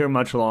to be here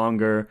much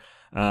longer.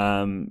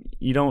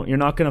 You're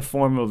not going to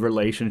form a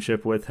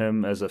relationship with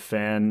him as a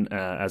fan,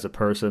 as a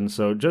person.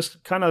 So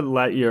just kind of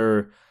let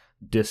your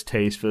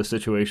distaste for the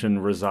situation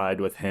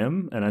reside with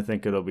him, and I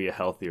think it'll be a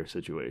healthier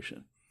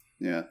situation.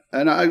 Yeah,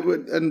 and I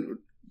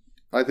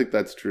think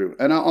that's true.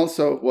 And I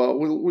also,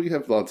 we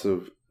have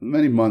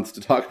many months to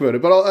talk about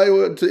it, but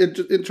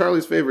in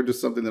Charlie's favor,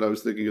 just something that I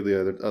was thinking of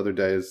the other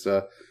day is,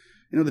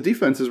 the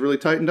defense has really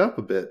tightened up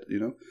a bit.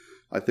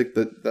 I think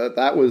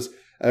that was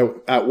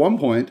at one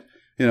point,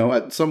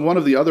 at one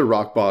of the other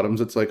rock bottoms,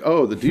 it's like,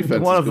 oh, the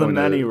defense one is of the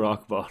many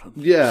rock bottoms.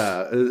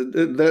 Yeah,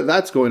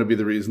 that's going to be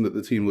the reason that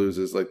the team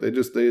loses. Like, they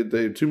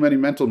have too many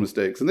mental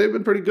mistakes, and they've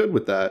been pretty good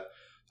with that.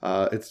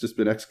 It's just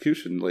been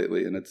execution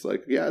lately, and it's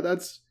like, yeah,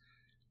 that's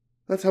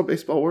how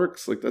baseball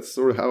works. Like, that's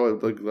sort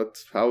of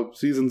that's how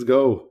seasons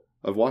go.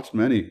 I've watched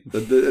many.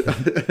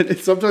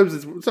 Sometimes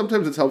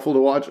it's helpful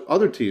to watch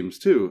other teams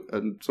too,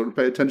 and sort of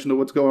pay attention to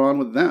what's going on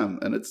with them.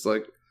 And it's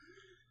like,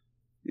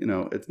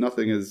 it's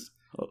nothing as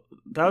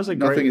That was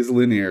nothing is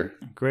linear.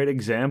 Great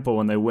example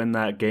when they win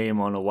that game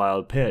on a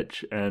wild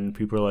pitch, and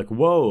people are like,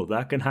 "Whoa,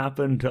 that can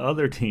happen to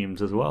other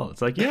teams as well."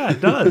 It's like, yeah,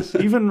 it does.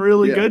 Even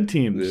really good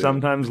teams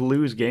sometimes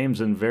lose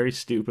games in very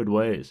stupid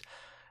ways,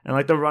 and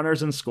like the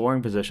runners in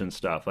scoring position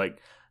stuff, like.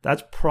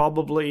 That's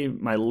probably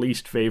my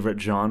least favorite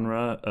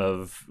genre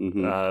of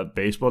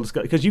baseball,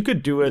 because you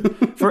could do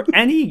it for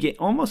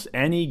almost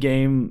any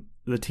game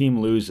the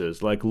team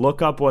loses. Like,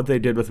 look up what they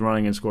did with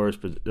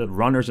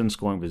runners in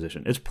scoring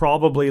position. It's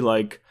probably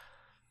like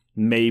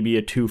maybe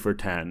a 2 for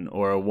 10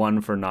 or a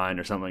 1 for 9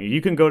 or something. You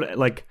can go to,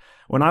 like,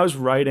 when I was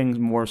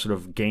writing more sort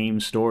of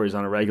game stories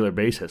on a regular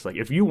basis, like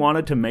if you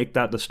wanted to make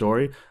that the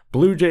story,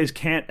 Blue Jays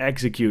can't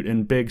execute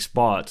in big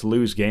spots,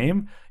 lose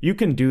game. You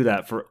can do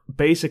that for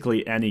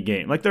basically any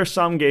game. Like there's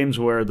some games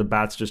where the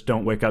bats just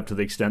don't wake up to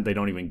the extent they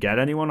don't even get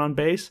anyone on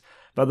base.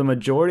 But the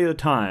majority of the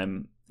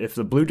time, if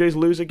the Blue Jays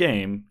lose a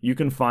game, you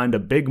can find a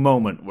big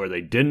moment where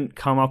they didn't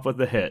come up with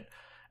a hit.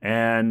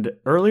 And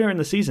earlier in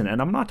the season,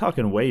 and I'm not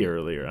talking way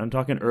earlier, I'm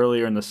talking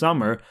earlier in the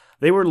summer,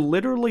 they were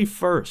literally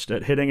first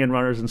at hitting in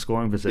runners in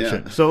scoring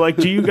position. Yeah. So, like,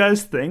 do you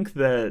guys think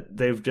that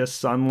they've just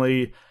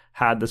suddenly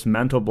had this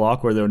mental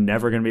block where they're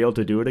never going to be able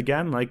to do it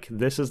again? Like,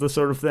 this is the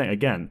sort of thing,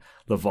 again,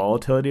 the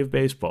volatility of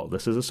baseball.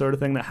 This is the sort of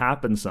thing that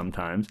happens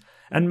sometimes.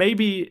 And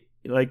maybe,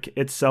 like,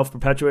 it's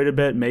self-perpetuated a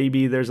bit.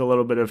 Maybe there's a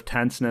little bit of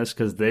tenseness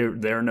because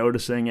they're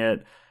noticing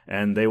it.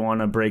 And they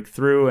want to break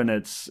through, and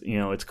it's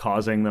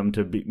causing them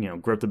to be,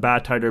 grip the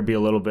bat tighter, be a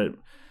little bit,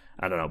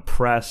 I don't know,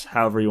 press,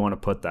 however you want to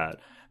put that.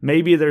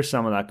 Maybe there's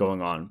some of that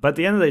going on. But at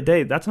the end of the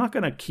day, that's not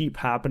going to keep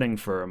happening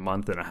for a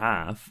month and a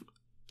half.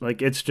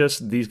 Like, it's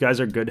just these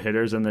guys are good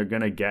hitters, and they're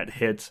going to get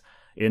hits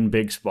in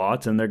big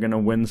spots, and they're going to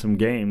win some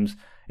games.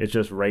 It's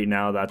just right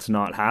now that's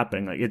not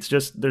happening. Like, it's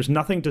just, there's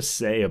nothing to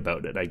say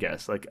about it, I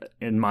guess. Like,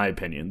 in my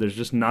opinion, there's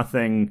just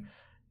nothing.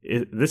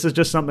 This is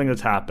just something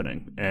that's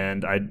happening,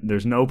 and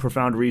there's no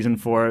profound reason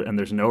for it, and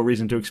there's no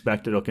reason to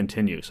expect it'll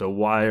continue. So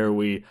why are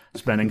we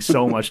spending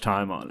so much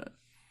time on it?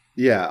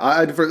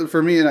 Yeah,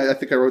 for me, and I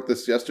think I wrote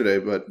this yesterday,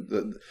 but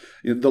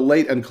the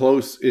late and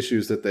close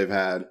issues that they've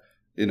had,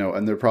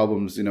 and their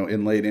problems,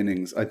 in late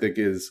innings, I think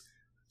is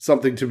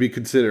something to be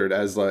considered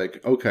as like,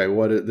 okay,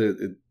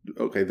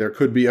 okay, there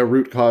could be a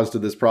root cause to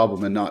this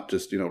problem and not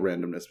just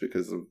randomness,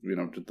 because of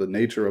the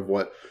nature of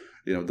what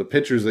the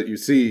pitchers that you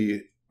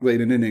see late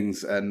in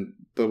innings and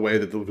the way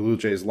that the Blue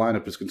Jays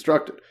lineup is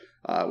constructed,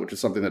 which is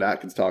something that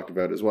Atkins talked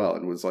about as well,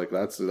 and was like,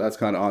 that's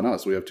kind of on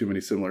us. We have too many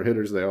similar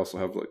hitters. They also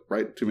have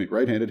too many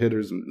right-handed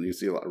hitters, and you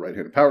see a lot of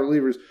right-handed power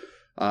levers,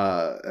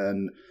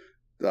 and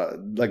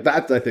like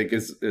that I think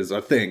is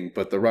a thing.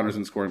 But the runners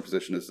in scoring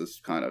position is this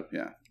kind of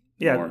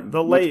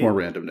much more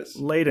randomness.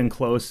 Late and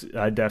close,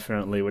 I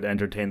definitely would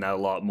entertain that a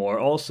lot more.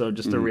 Also,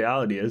 just the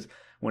reality is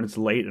when it's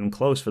late and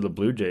close for the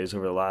Blue Jays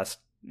over the last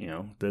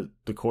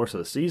the course of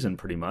the season,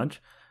 pretty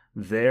much.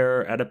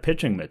 They're at a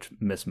pitching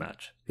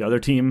mismatch. The other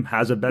team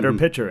has a better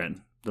pitcher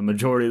in the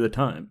majority of the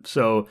time.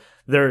 So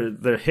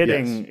their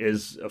hitting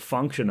is a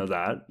function of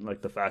that,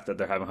 like the fact that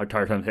they're having a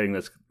hard time hitting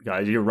this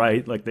guy. You're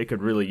right, like they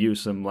could really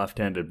use some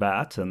left-handed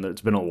bats, and it's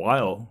been a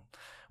while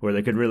where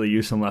they could really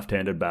use some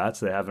left-handed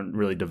bats. They haven't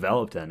really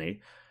developed any.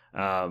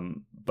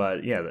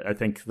 But yeah, I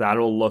think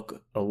that'll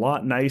look a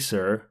lot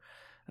nicer,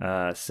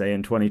 say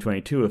in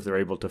 2022, if they're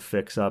able to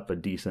fix up a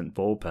decent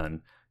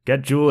bullpen.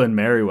 Get Julian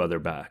Merriweather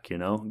back,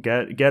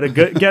 get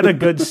a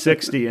good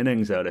 60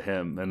 innings out of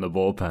him in the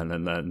bullpen,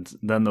 and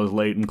then those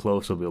late and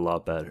close will be a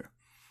lot better.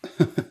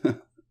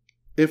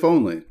 If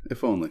only.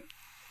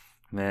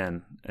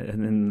 Man,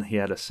 and then he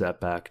had a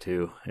setback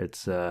too.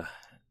 It's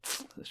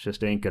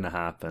just ain't gonna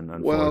happen,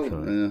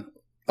 unfortunately.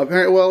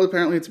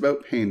 Apparently it's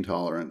about pain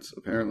tolerance.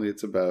 Apparently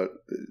it's about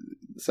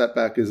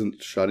setback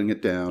isn't shutting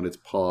it down, it's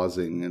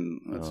pausing,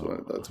 and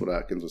that's what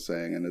Atkins was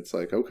saying. And it's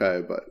like,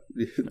 okay, but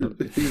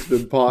he's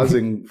been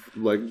pausing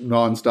like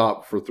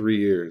nonstop for 3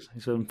 years.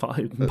 He's been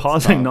pausing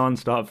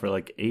nonstop for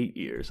like 8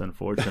 years,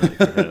 unfortunately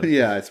for him.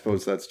 Yeah, I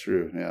suppose that's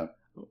true. Yeah.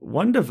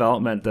 One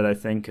development that I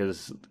think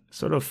has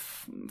sort of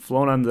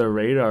flown under the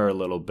radar a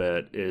little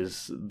bit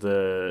is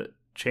the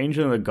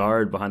changing the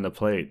guard behind the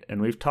plate.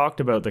 And we've talked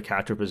about the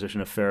catcher position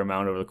a fair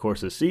amount over the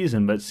course of the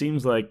season, but it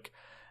seems like,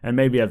 and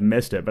maybe I've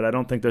missed it, but I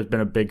don't think there's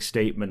been a big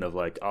statement of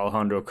like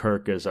Alejandro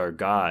Kirk is our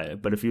guy.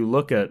 But if you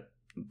look at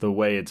the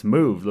way it's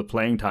moved, the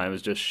playing time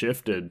has just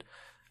shifted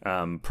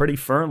pretty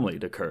firmly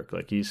to Kirk.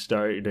 Like he's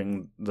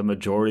starting the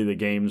majority of the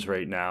games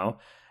right now.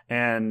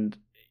 And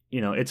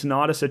it's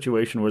not a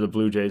situation where the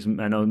Blue Jays,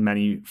 I know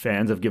many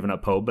fans have given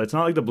up hope, but it's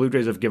not like the Blue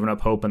Jays have given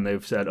up hope and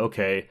they've said,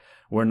 okay,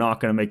 we're not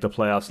going to make the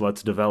playoffs,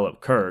 let's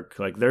develop Kirk.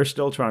 Like they're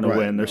still trying to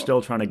win, they're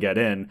still trying to get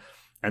in,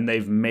 and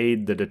they've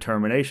made the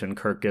determination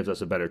Kirk gives us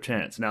a better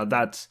chance. Now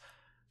it's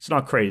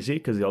not crazy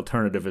because the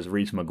alternative is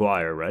Reese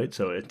McGuire, right?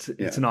 So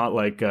it's not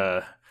like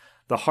the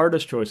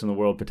hardest choice in the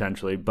world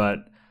potentially, but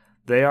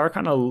they are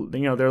kind of,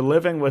 they're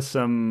living with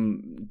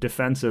some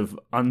defensive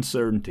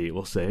uncertainty,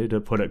 we'll say, to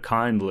put it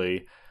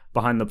kindly,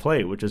 behind the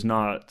plate, which is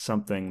not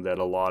something that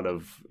a lot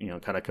of,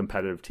 kind of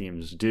competitive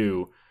teams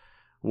do.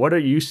 What are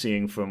you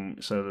seeing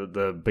from sort of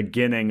the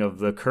beginning of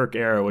the Kirk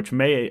era, which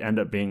may end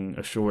up being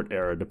a short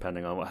era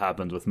depending on what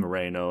happens with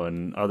Moreno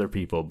and other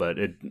people, but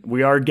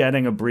we are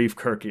getting a brief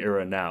Kirk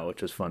era now,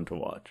 which is fun to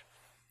watch.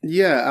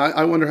 Yeah,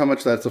 I wonder how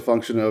much that's a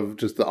function of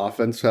just the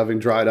offense having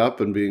dried up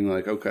and being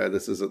like, okay,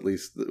 this is at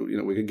least,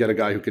 we can get a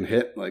guy who can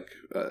hit. Like,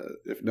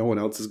 if no one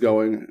else is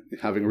going,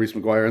 having Reese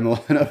McGuire in the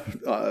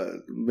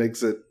lineup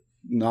makes it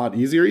not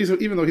easier,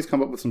 even though he's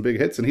come up with some big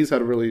hits and he's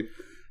had a really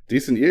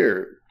decent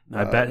year.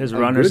 I bet his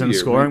runners in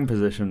scoring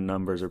position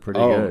numbers are pretty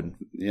good.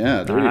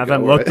 Yeah, I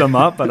haven't looked them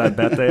up, but I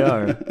bet they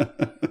are.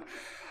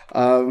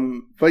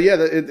 But yeah,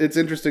 it's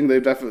interesting.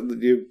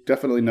 You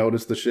definitely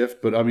noticed the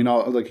shift. But I mean,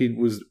 like he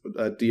was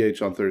at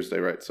DH on Thursday,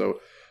 right? So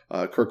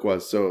Kirk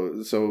was.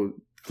 So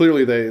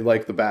clearly they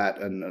like the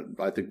bat, and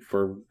I think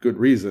for good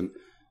reason.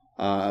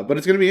 But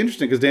it's going to be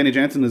interesting because Danny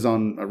Jansen is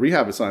on a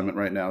rehab assignment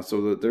right now,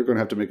 so they're going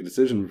to have to make a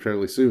decision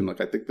fairly soon.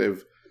 Like I think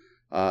they've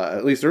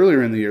at least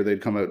earlier in the year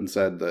they'd come out and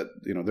said that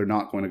they're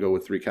not going to go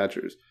with three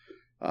catchers,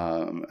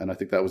 and I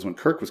think that was when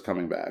Kirk was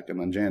coming back, and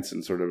then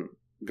Jansen sort of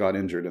got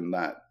injured, and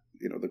that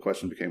the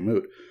question became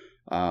moot.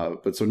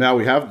 But so now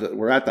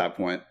we're at that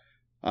point.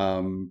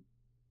 Man,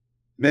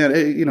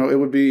 it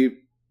would be.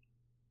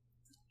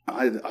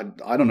 I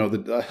don't know.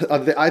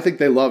 I think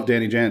they love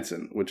Danny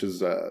Jansen, which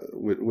is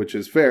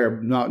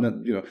fair. Not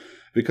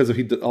because of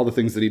all the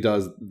things that he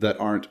does that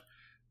aren't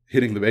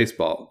hitting the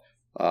baseball.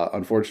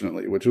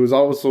 Unfortunately, which was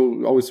always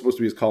supposed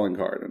to be his calling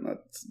card, and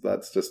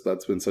that's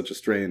been such a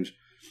strange,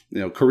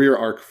 career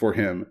arc for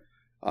him,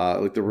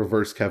 like the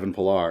reverse Kevin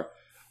Pillar.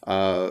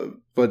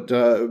 But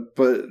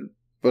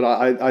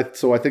I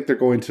think they're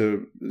going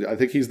to. I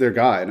think he's their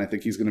guy, and I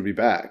think he's going to be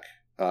back.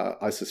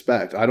 I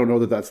suspect. I don't know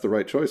that that's the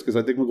right choice because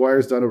I think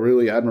McGuire's done a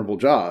really admirable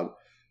job,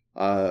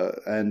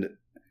 and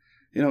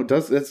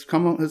has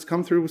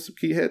come through with some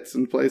key hits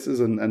in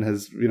places, and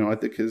has I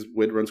think his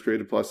WID runs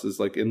created plus is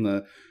like in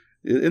the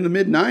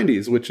mid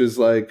 90s, which is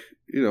like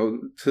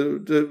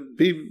to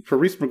be for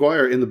Reese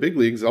McGuire in the big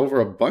leagues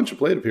over a bunch of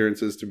plate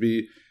appearances to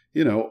be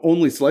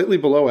only slightly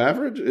below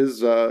average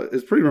is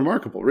pretty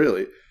remarkable,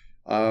 really.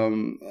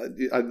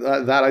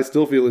 That I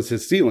still feel is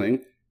his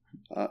ceiling.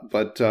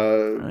 But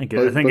I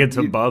think it's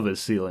above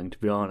his ceiling, to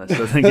be honest.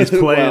 I think he's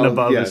playing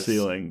above his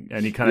ceiling,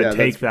 and you kind of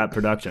take that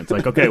production. It's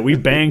like, okay, we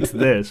banked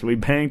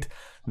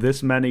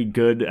this many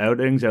good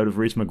outings out of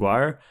Reese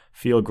McGuire,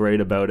 feel great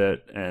about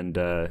it, and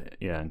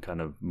and kind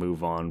of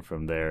move on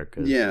from there.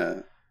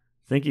 I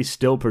think he's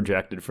still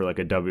projected for like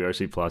a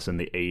WRC plus in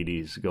the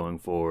 80s going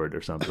forward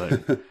or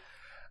something.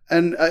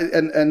 and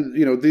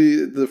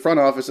the front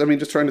office. I mean,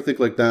 just trying to think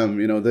like them.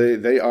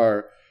 They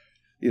are.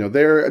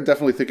 They're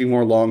definitely thinking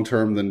more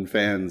long-term than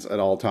fans at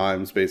all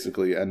times,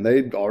 basically. And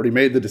they'd already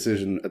made the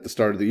decision at the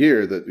start of the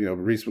year that,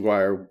 Reese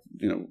McGuire,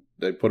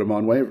 they put him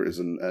on waivers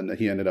and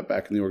he ended up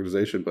back in the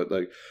organization. But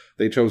like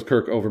they chose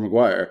Kirk over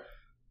McGuire.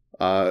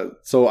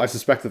 So I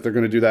suspect that they're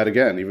going to do that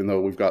again, even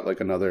though we've got like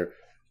another,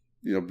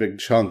 big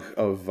chunk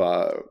of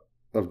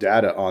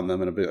data on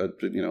them and a bit,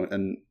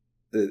 and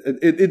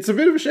it's a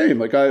bit of a shame.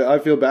 Like I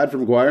feel bad for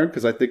McGuire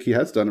because I think he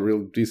has done a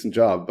real decent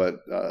job, But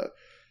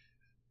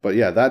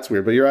yeah, that's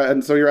weird. But you're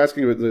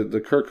asking about the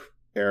Kirk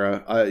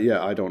era.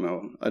 I don't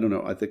know.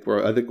 I think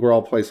we're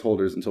all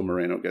placeholders until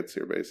Moreno gets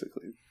here,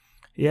 basically.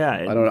 Yeah,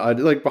 I don't know. I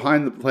like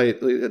behind the plate.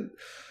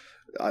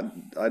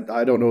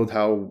 I don't know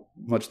how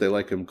much they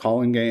like him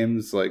calling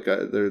games. Like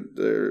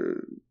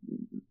there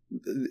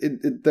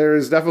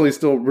is definitely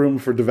still room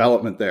for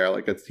development there.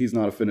 Like he's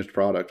not a finished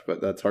product, but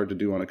that's hard to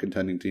do on a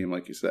contending team,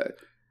 like you say.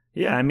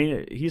 Yeah, I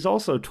mean, he's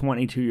also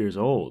 22 years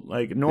old.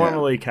 Like,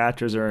 normally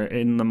catchers are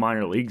in the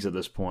minor leagues at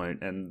this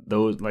point, and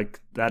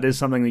that is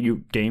something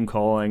that game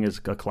calling is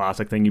a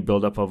classic thing you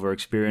build up over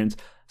experience.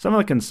 Some of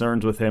the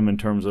concerns with him in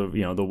terms of,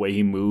 the way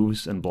he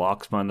moves and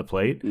blocks behind the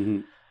plate,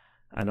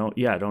 I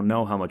don't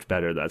know how much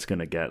better that's going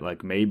to get.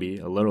 Like, maybe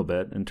a little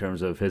bit in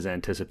terms of his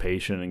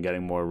anticipation and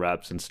getting more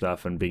reps and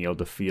stuff and being able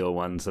to feel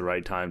when's the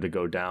right time to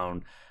go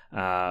down.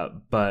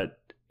 But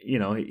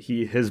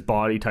his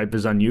body type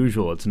is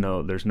unusual.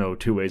 There's no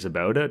two ways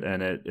about it,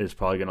 and it is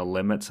probably going to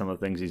limit some of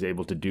the things he's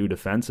able to do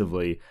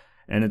defensively.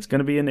 And it's going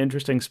to be an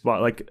interesting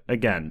spot. Like,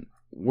 again,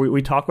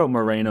 we talk about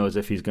Moreno as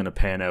if he's going to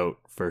pan out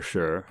for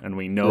sure, and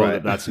we know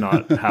that that's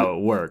not how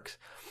it works.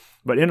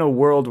 But in a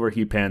world where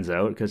he pans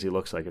out, because he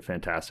looks like a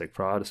fantastic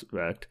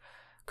prospect,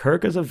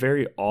 Kirk is a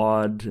very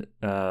odd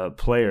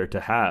player to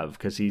have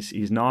because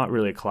he's not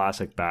really a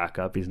classic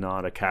backup. He's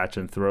not a catch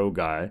and throw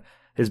guy.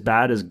 His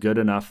bat is good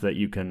enough that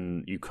you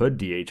could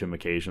DH him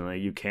occasionally.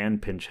 You can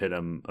pinch hit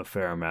him a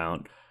fair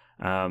amount.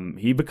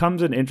 He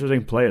becomes an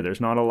interesting player.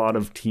 There's not a lot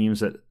of teams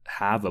that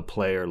have a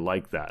player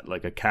like that,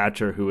 like a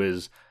catcher who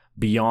is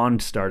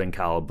beyond starting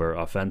caliber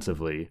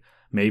offensively,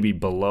 maybe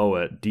below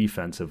it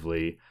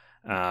defensively,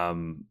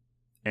 and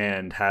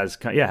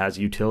has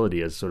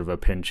utility as sort of a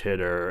pinch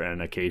hitter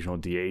and occasional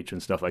DH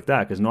and stuff like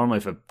that. Because normally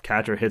if a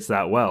catcher hits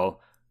that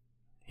well,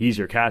 he's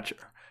your catcher.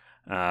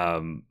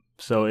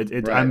 So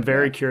I'm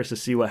very curious to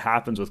see what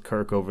happens with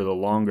Kirk over the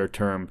longer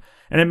term.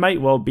 And it might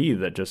well be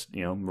that just,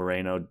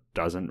 Moreno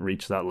doesn't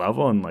reach that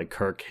level and like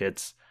Kirk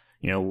hits,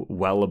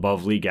 well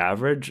above league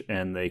average,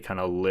 and they kind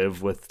of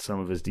live with some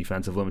of his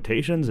defensive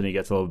limitations, and he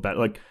gets a little better.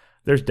 Like,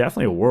 there's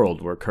definitely a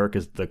world where Kirk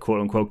is the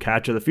quote-unquote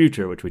catch of the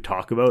future, which we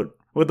talk about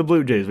with the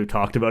Blue Jays. We've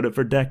talked about it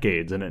for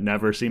decades, and it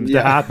never seems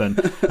to happen.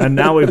 And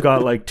now we've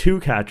got like 2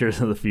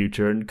 catchers of the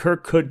future, and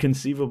Kirk could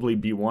conceivably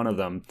be one of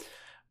them.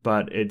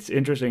 But it's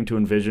interesting to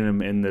envision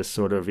him in this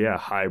sort of,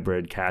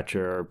 hybrid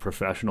catcher,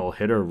 professional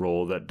hitter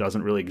role that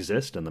doesn't really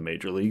exist in the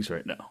major leagues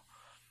right now.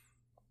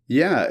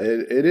 Yeah,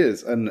 it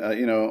is. And,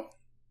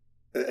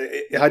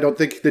 I don't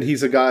think that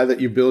he's a guy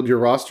that you build your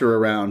roster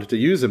around to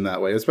use him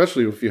that way,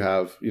 especially if you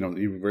have,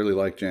 you really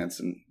like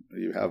Jansen.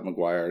 You have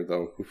McGuire,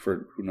 though,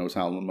 for who knows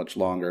how much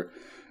longer.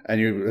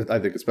 And I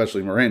think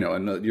especially Moreno.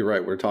 And you're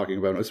right, we're talking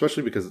about him,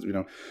 especially because,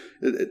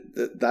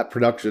 that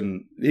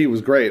production, he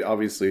was great,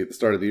 obviously, at the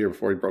start of the year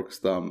before he broke his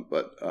thumb.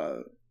 But,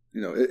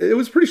 it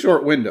was a pretty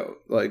short window.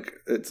 Like,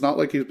 it's not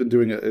like he's been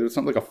doing it. It was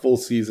something like a full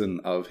season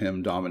of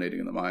him dominating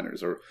in the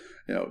minors or,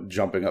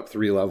 jumping up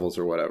 3 levels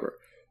or whatever.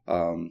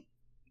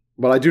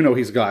 But I do know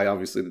he's a guy,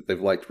 obviously, that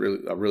they've liked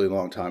a really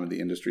long time in the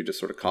industry, just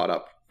sort of caught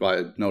up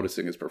by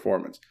noticing his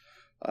performance.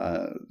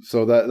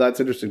 So that's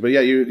interesting. But yeah,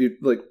 you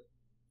like,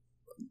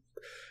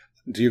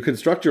 do you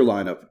construct your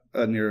lineup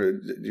and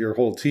your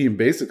whole team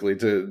basically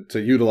to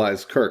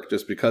utilize Kirk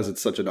just because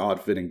it's such an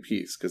odd fitting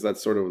piece? Because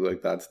that's sort of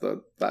like that's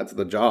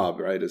the job,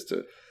 right? Is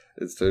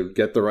to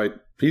get the right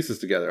pieces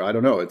together. I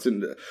don't know.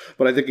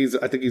 But I think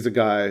he's a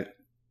guy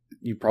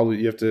you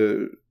have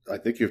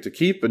to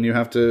keep, and you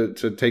have to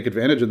take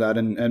advantage of that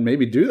and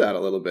maybe do that a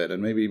little bit,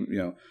 and maybe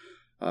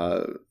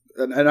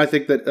and I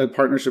think that a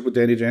partnership with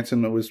Danny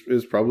Jansen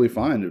is probably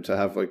fine to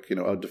have, like,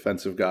 a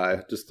defensive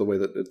guy, just the way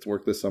that it's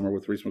worked this summer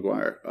with Reese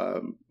McGuire,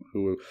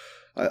 who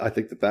I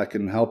think that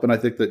can help. And I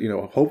think that,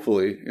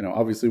 hopefully,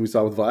 obviously we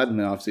saw with Vlad in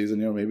the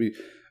offseason,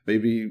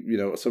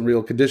 maybe some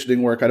real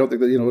conditioning work. I don't think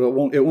that,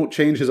 it won't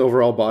change his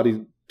overall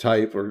body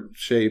type or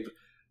shape,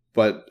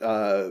 but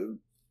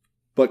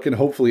can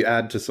hopefully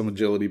add to some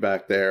agility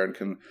back there, and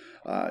can,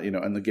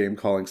 and the game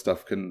calling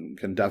stuff can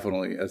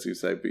definitely, as you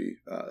say,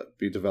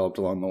 be developed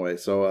along the way.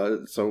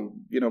 So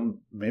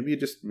maybe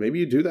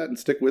you do that and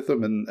stick with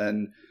them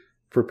and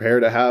prepare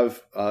to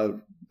have a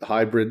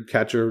hybrid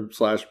catcher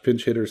 /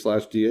 pinch hitter /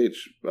 DH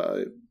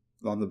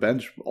on the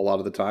bench a lot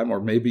of the time, or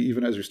maybe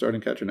even as your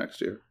starting catcher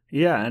next year.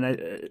 Yeah,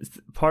 and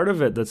part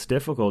of it that's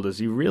difficult is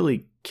you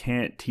really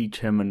can't teach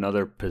him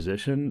another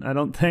position, I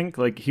don't think.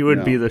 Like, he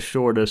would be the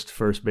shortest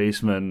first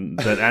baseman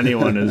that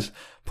anyone is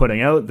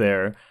putting out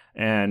there,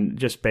 and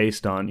just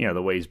based on,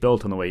 the way he's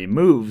built and the way he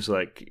moves,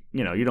 like,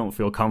 you don't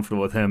feel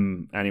comfortable with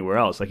him anywhere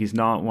else. Like, he's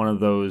not one of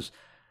those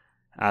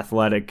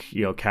athletic,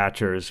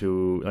 catchers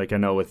who, like, I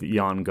know with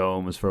Jan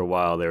Gomes for a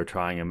while, they were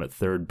trying him at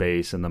third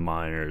base in the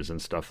minors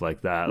and stuff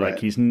like that.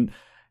 Right. Like,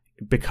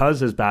 because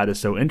his bat is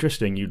so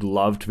interesting, you'd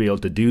love to be able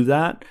to do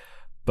that,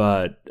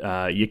 but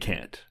you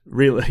can't.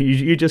 Really,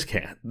 you just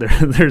can't.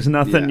 There's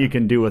nothing you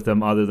can do with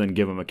him other than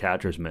give him a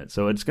catcher's mitt.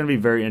 So it's going to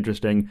be very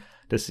interesting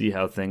to see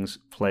how things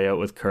play out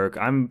with Kirk.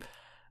 I'm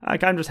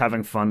just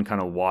having fun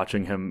kind of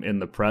watching him in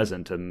the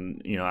present,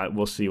 and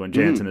we'll see when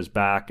Jansen is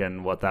back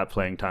and what that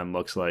playing time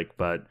looks like.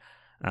 But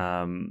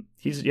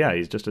he's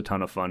just a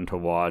ton of fun to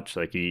watch.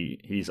 Like,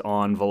 he's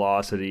on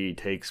velocity, he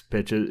takes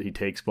pitches, he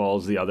takes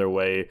balls the other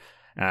way.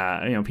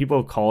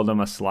 People called him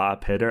a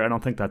slap hitter. I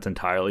don't think that's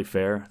entirely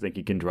fair. I think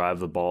he can drive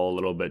the ball a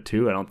little bit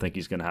too. I don't think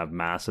he's going to have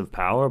massive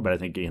power, but I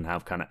think he can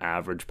have kind of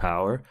average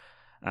power.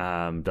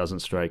 Doesn't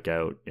strike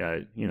out.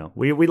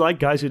 We like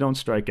guys who don't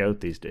strike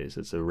out these days.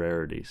 It's a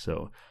rarity.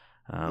 So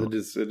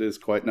it is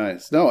quite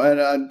nice. No,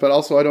 and but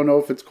also I don't know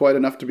if it's quite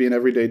enough to be an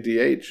everyday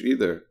DH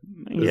either.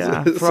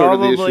 Yeah,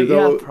 probably. Sort of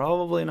issue,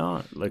 probably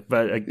not. Like,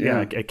 but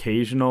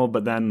occasional.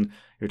 But then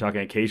you're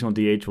talking occasional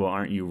DH. Well,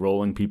 aren't you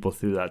rolling people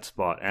through that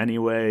spot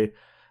anyway?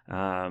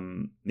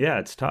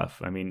 It's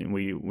tough. I mean,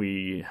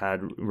 we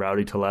had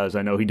Rowdy Tellez.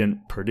 I know he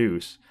didn't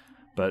produce,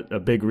 but a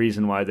big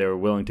reason why they were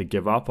willing to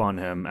give up on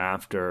him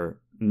after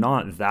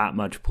not that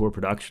much poor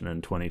production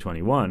in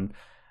 2021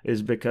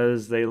 is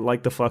because they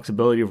like the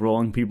flexibility of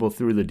rolling people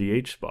through the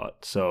DH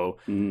spot. So,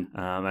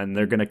 and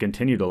they're going to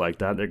continue to like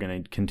that. They're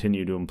going to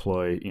continue to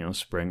employ,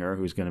 Springer,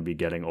 who's going to be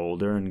getting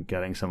older and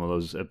getting some of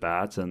those at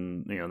bats.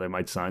 And, they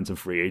might sign some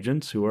free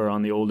agents who are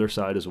on the older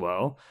side as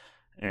well.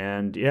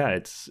 And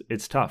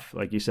it's tough.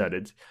 Like you said,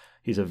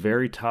 he's a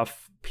very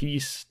tough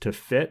piece to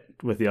fit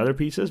with the other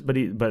pieces, but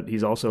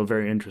he's also a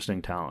very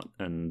interesting talent.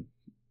 And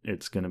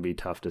it's going to be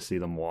tough to see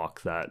them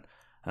walk that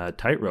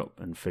tightrope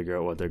and figure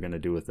out what they're going to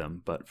do with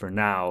them. But for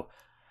now,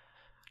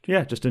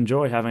 just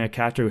enjoy having a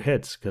catcher who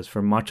hits, because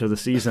for much of the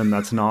season,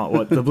 that's not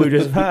what the Blue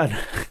Jays have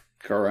had.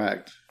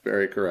 Correct.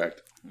 Very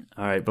correct.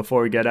 All right,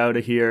 before we get out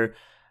of here,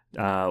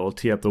 we'll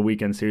tee up the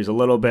weekend series a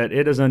little bit.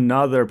 It is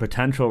another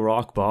potential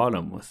rock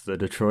bottom with the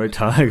Detroit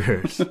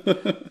Tigers.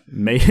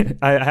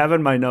 I have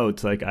in my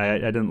notes, like I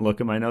didn't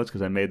look at my notes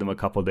because I made them a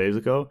couple days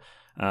ago.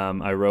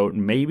 I wrote,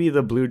 maybe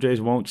the Blue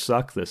Jays won't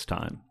suck this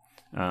time.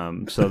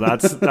 So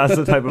that's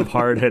the type of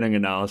hard-hitting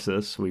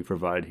analysis we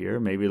provide here.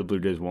 Maybe the Blue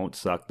Jays won't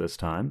suck this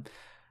time.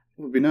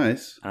 Would be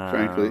nice,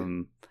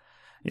 frankly.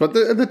 But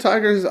the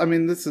Tigers, I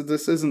mean, this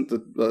isn't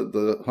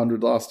the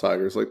 100 loss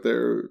Tigers. Like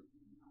they're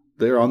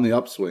on the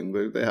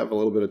upswing. They have a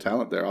little bit of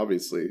talent there,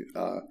 obviously.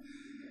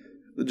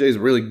 The Jays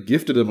really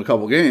gifted them a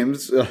couple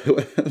games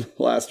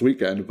last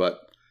weekend, but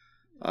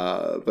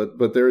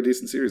they're a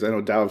decent series. I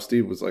know Dow of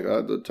Steve was like,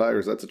 the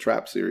Tigers, that's a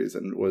trap series,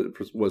 and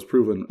was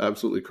proven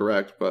absolutely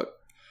correct. But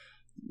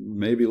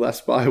maybe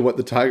less by what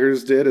the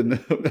Tigers did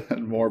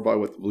and more by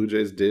what the Blue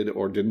Jays did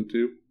or didn't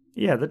do.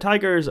 Yeah, the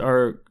Tigers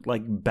are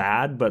like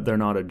bad, but they're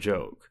not a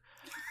joke.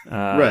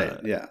 Right,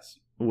 yes.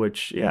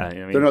 Which, yeah, I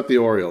mean, they're not the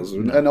Orioles.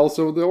 No. And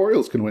also the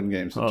Orioles can win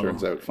games, it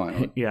turns out,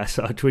 finally. Yeah, I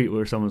saw a tweet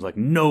where someone's like,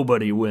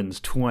 nobody wins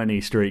 20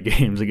 straight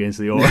games against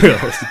the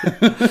Orioles.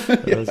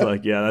 I was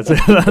like, yeah,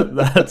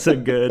 that's a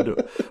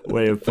good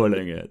way of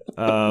putting it.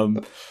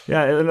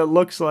 Yeah, and it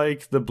looks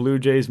like the Blue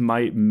Jays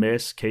might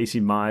miss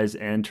Casey Mize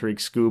and Tariq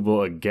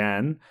Skubal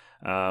again,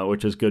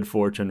 which is good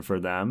fortune for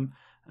them.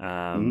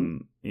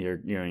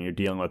 You're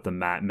dealing with the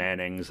Matt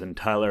Mannings and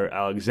Tyler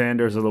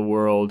Alexanders of the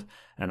world,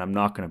 and I'm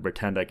not going to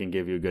pretend I can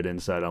give you a good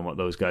insight on what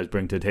those guys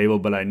bring to the table,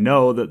 but I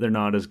know that they're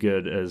not as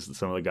good as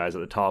some of the guys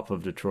at the top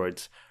of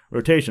Detroit's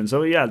rotation.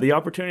 So yeah, the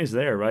opportunity's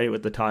there, right?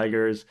 With the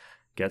Tigers,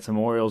 get some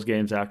Orioles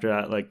games after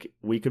that. Like,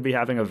 we could be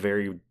having a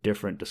very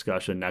different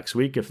discussion next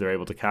week if they're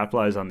able to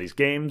capitalize on these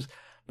games.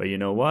 But you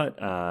know what?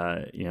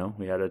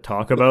 We had to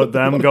talk about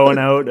them going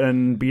out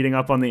and beating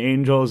up on the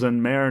Angels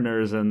and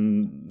Mariners,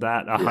 and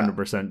that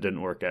 100%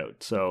 didn't work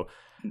out. So,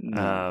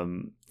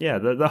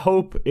 the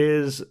hope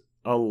is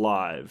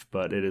alive,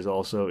 but it is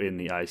also in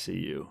the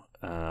ICU.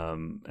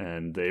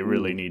 And they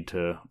really need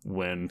to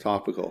win.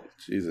 Topical.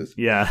 Jesus.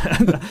 Yeah.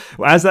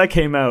 As that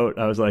came out,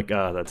 I was like,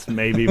 that's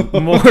maybe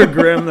more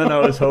grim than I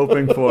was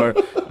hoping for.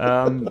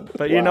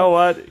 But you know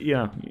what?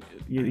 Yeah.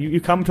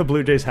 You come to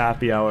Blue Jays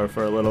Happy Hour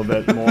for a little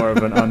bit more of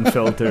an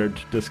unfiltered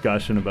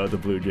discussion about the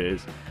Blue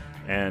Jays.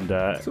 And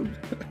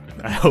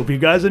I hope you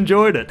guys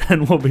enjoyed it.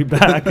 And we'll be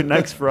back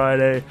next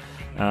Friday.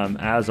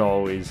 As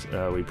always,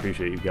 we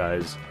appreciate you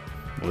guys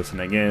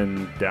listening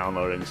in,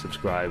 downloading,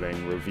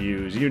 subscribing,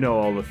 reviews. You know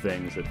all the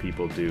things that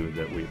people do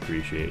that we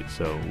appreciate.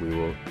 So we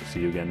will see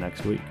you again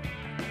next week.